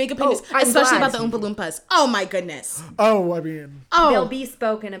 I have big opinions, I'm especially glad. about the Oompa Loompas. Oh my goodness. Oh, I mean, They'll be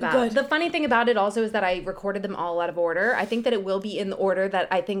spoken about. Good. The funny thing about it also is that I recorded them all out of order. I think that it will be in the order that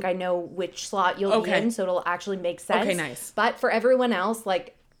I think I know which slot you'll be in, so it'll actually make sense. Okay, nice. But for everyone else,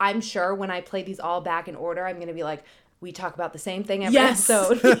 like, I'm sure when I play these all back in order, I'm going to be like, we talk about the same thing every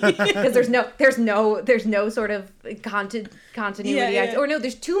episode. Because there's no sort of continuity. Yeah. Or no,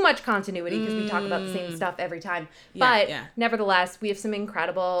 there's too much continuity because we talk about the same stuff every time. But nevertheless, we have some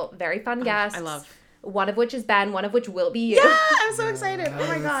incredible, very fun guests. I love. One of which is Ben, one of which will be you. Yeah, I'm so excited. Oh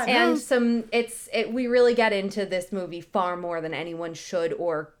my god. And we really get into this movie far more than anyone should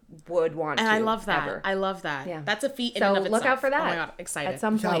or would want to. And I love that. Ever. I love that. Yeah. That's a feat in So and of itself. look out for that. Oh my god, excited. At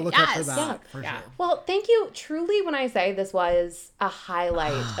some point. yeah, look out for Yes. that. For Yeah. sure. Well, thank you. Truly, when I say this was a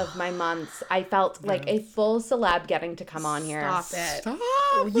highlight of my months, I felt like a full celeb getting to come on here. Stop it. Stop.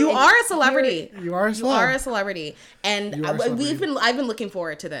 You are a celebrity. You are a You are a celeb. celebrity. And You are a celebrity. I've been looking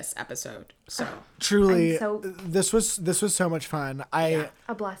forward to this episode. So Truly, I'm so- this was so much fun. A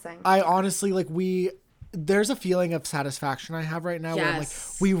blessing. I honestly, like, there's a feeling of satisfaction I have right now where I'm like,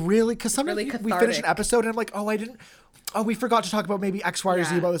 Yes. we really, because sometimes Really we finish an cathartic. episode and I'm like, we forgot to talk about maybe X, Y, or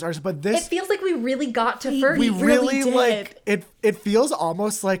Z Yeah. about this artist, but It this, feels like we really got to Fergie. we really did. like, it feels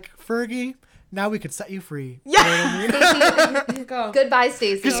almost like, Fergie, now we could set you free. yeah. Go. Goodbye,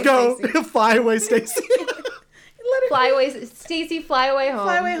 Stacey. Just go, fly away, Stacey. Fly away, Stacey. Fly away home.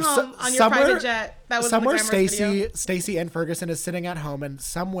 Fly away home on your somewhere- private jet. That was Somewhere the Glamorous video. Stacey and Ferguson is sitting at home, and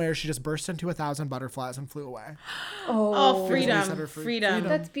somewhere she just burst into 1,000 butterflies and flew away. Oh, We set freedom. her free. Freedom.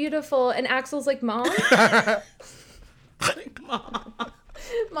 That's beautiful. And Axel's like, Mom?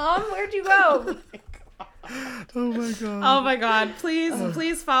 Mom, where'd you go? Oh my god. Oh my god.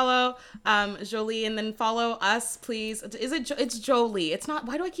 Please follow Jolie, and then follow us, please. It's Jolie. It's not,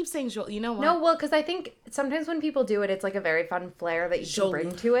 why do I keep saying Jolie? You know what? No, well, because I think sometimes when people do it, it's like a very fun flair that you can Jolie.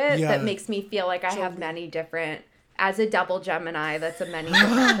 bring to it Yeah. that makes me feel like I have many different. As a double Gemini, that's a many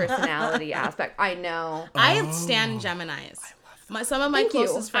different personality aspect. I know. I stand Geminis. Some of my Thank you.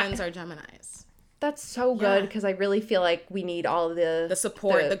 closest friends are Geminis. That's so good because I really feel like we need all of the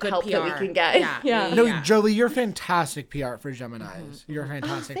support, the good help PR that we can get. Yeah. No, Yeah. Jolie, you're fantastic PR for Geminis. You're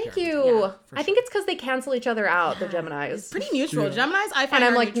fantastic. Thank PR. you. Yeah, I think it's because they cancel each other out, the Geminis. Pretty neutral. Geminis, I find And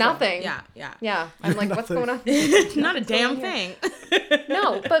I'm are like, neutral. nothing. Yeah. Yeah, I'm like, what's going on? Not a damn thing.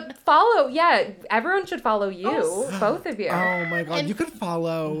 No, but follow. Yeah, everyone should follow you, both of you. Oh my god, you could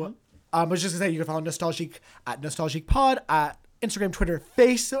follow. I was just gonna say you can follow Nostalgique at Nostalgique Pod at Instagram, Twitter,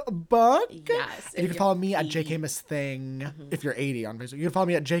 Facebook. Yes, And you if can you're follow me at JK Miss Thing if you're 80 on Facebook. You can follow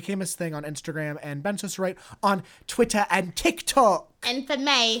me at JK Miss Thing on Instagram and Ben Sister Right on Twitter and TikTok. And for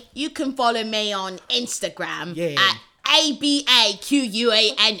me, you can follow me on Instagram Yeah. at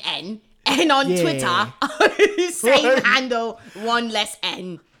ABAQUANN. And on Yeah. Twitter, same handle, one less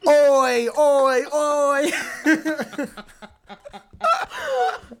N. Oi, oi, oi.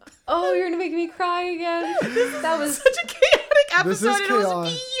 Oh, you're gonna make me cry again. That was Such a chaotic episode. This is and it was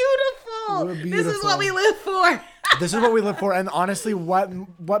chaos. beautiful. We're This is beautiful. what we live for. This is what we live for. And honestly, what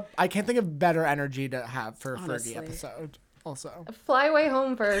I can't think of better energy to have for a Honestly. Fergie episode. Also, fly away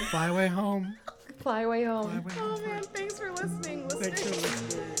home, Ferg. fly away home. Fly away home. Fly away home. Oh man, thanks for listening. Thanks for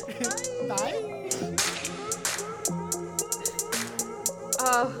listening. Bye.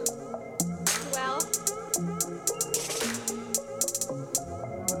 Well.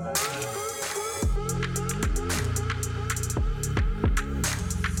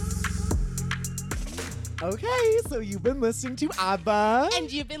 Okay, so you've been listening to ABBA.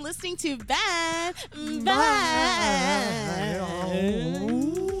 And you've been listening to Bye. Bye. Bye.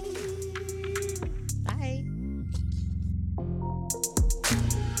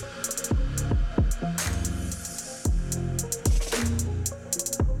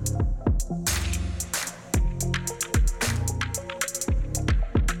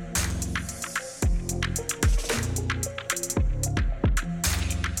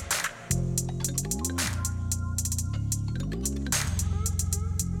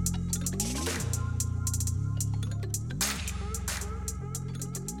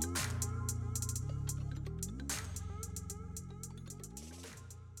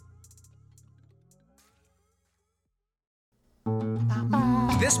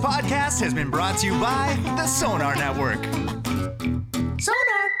 This podcast has been brought to you by the Sonar Network.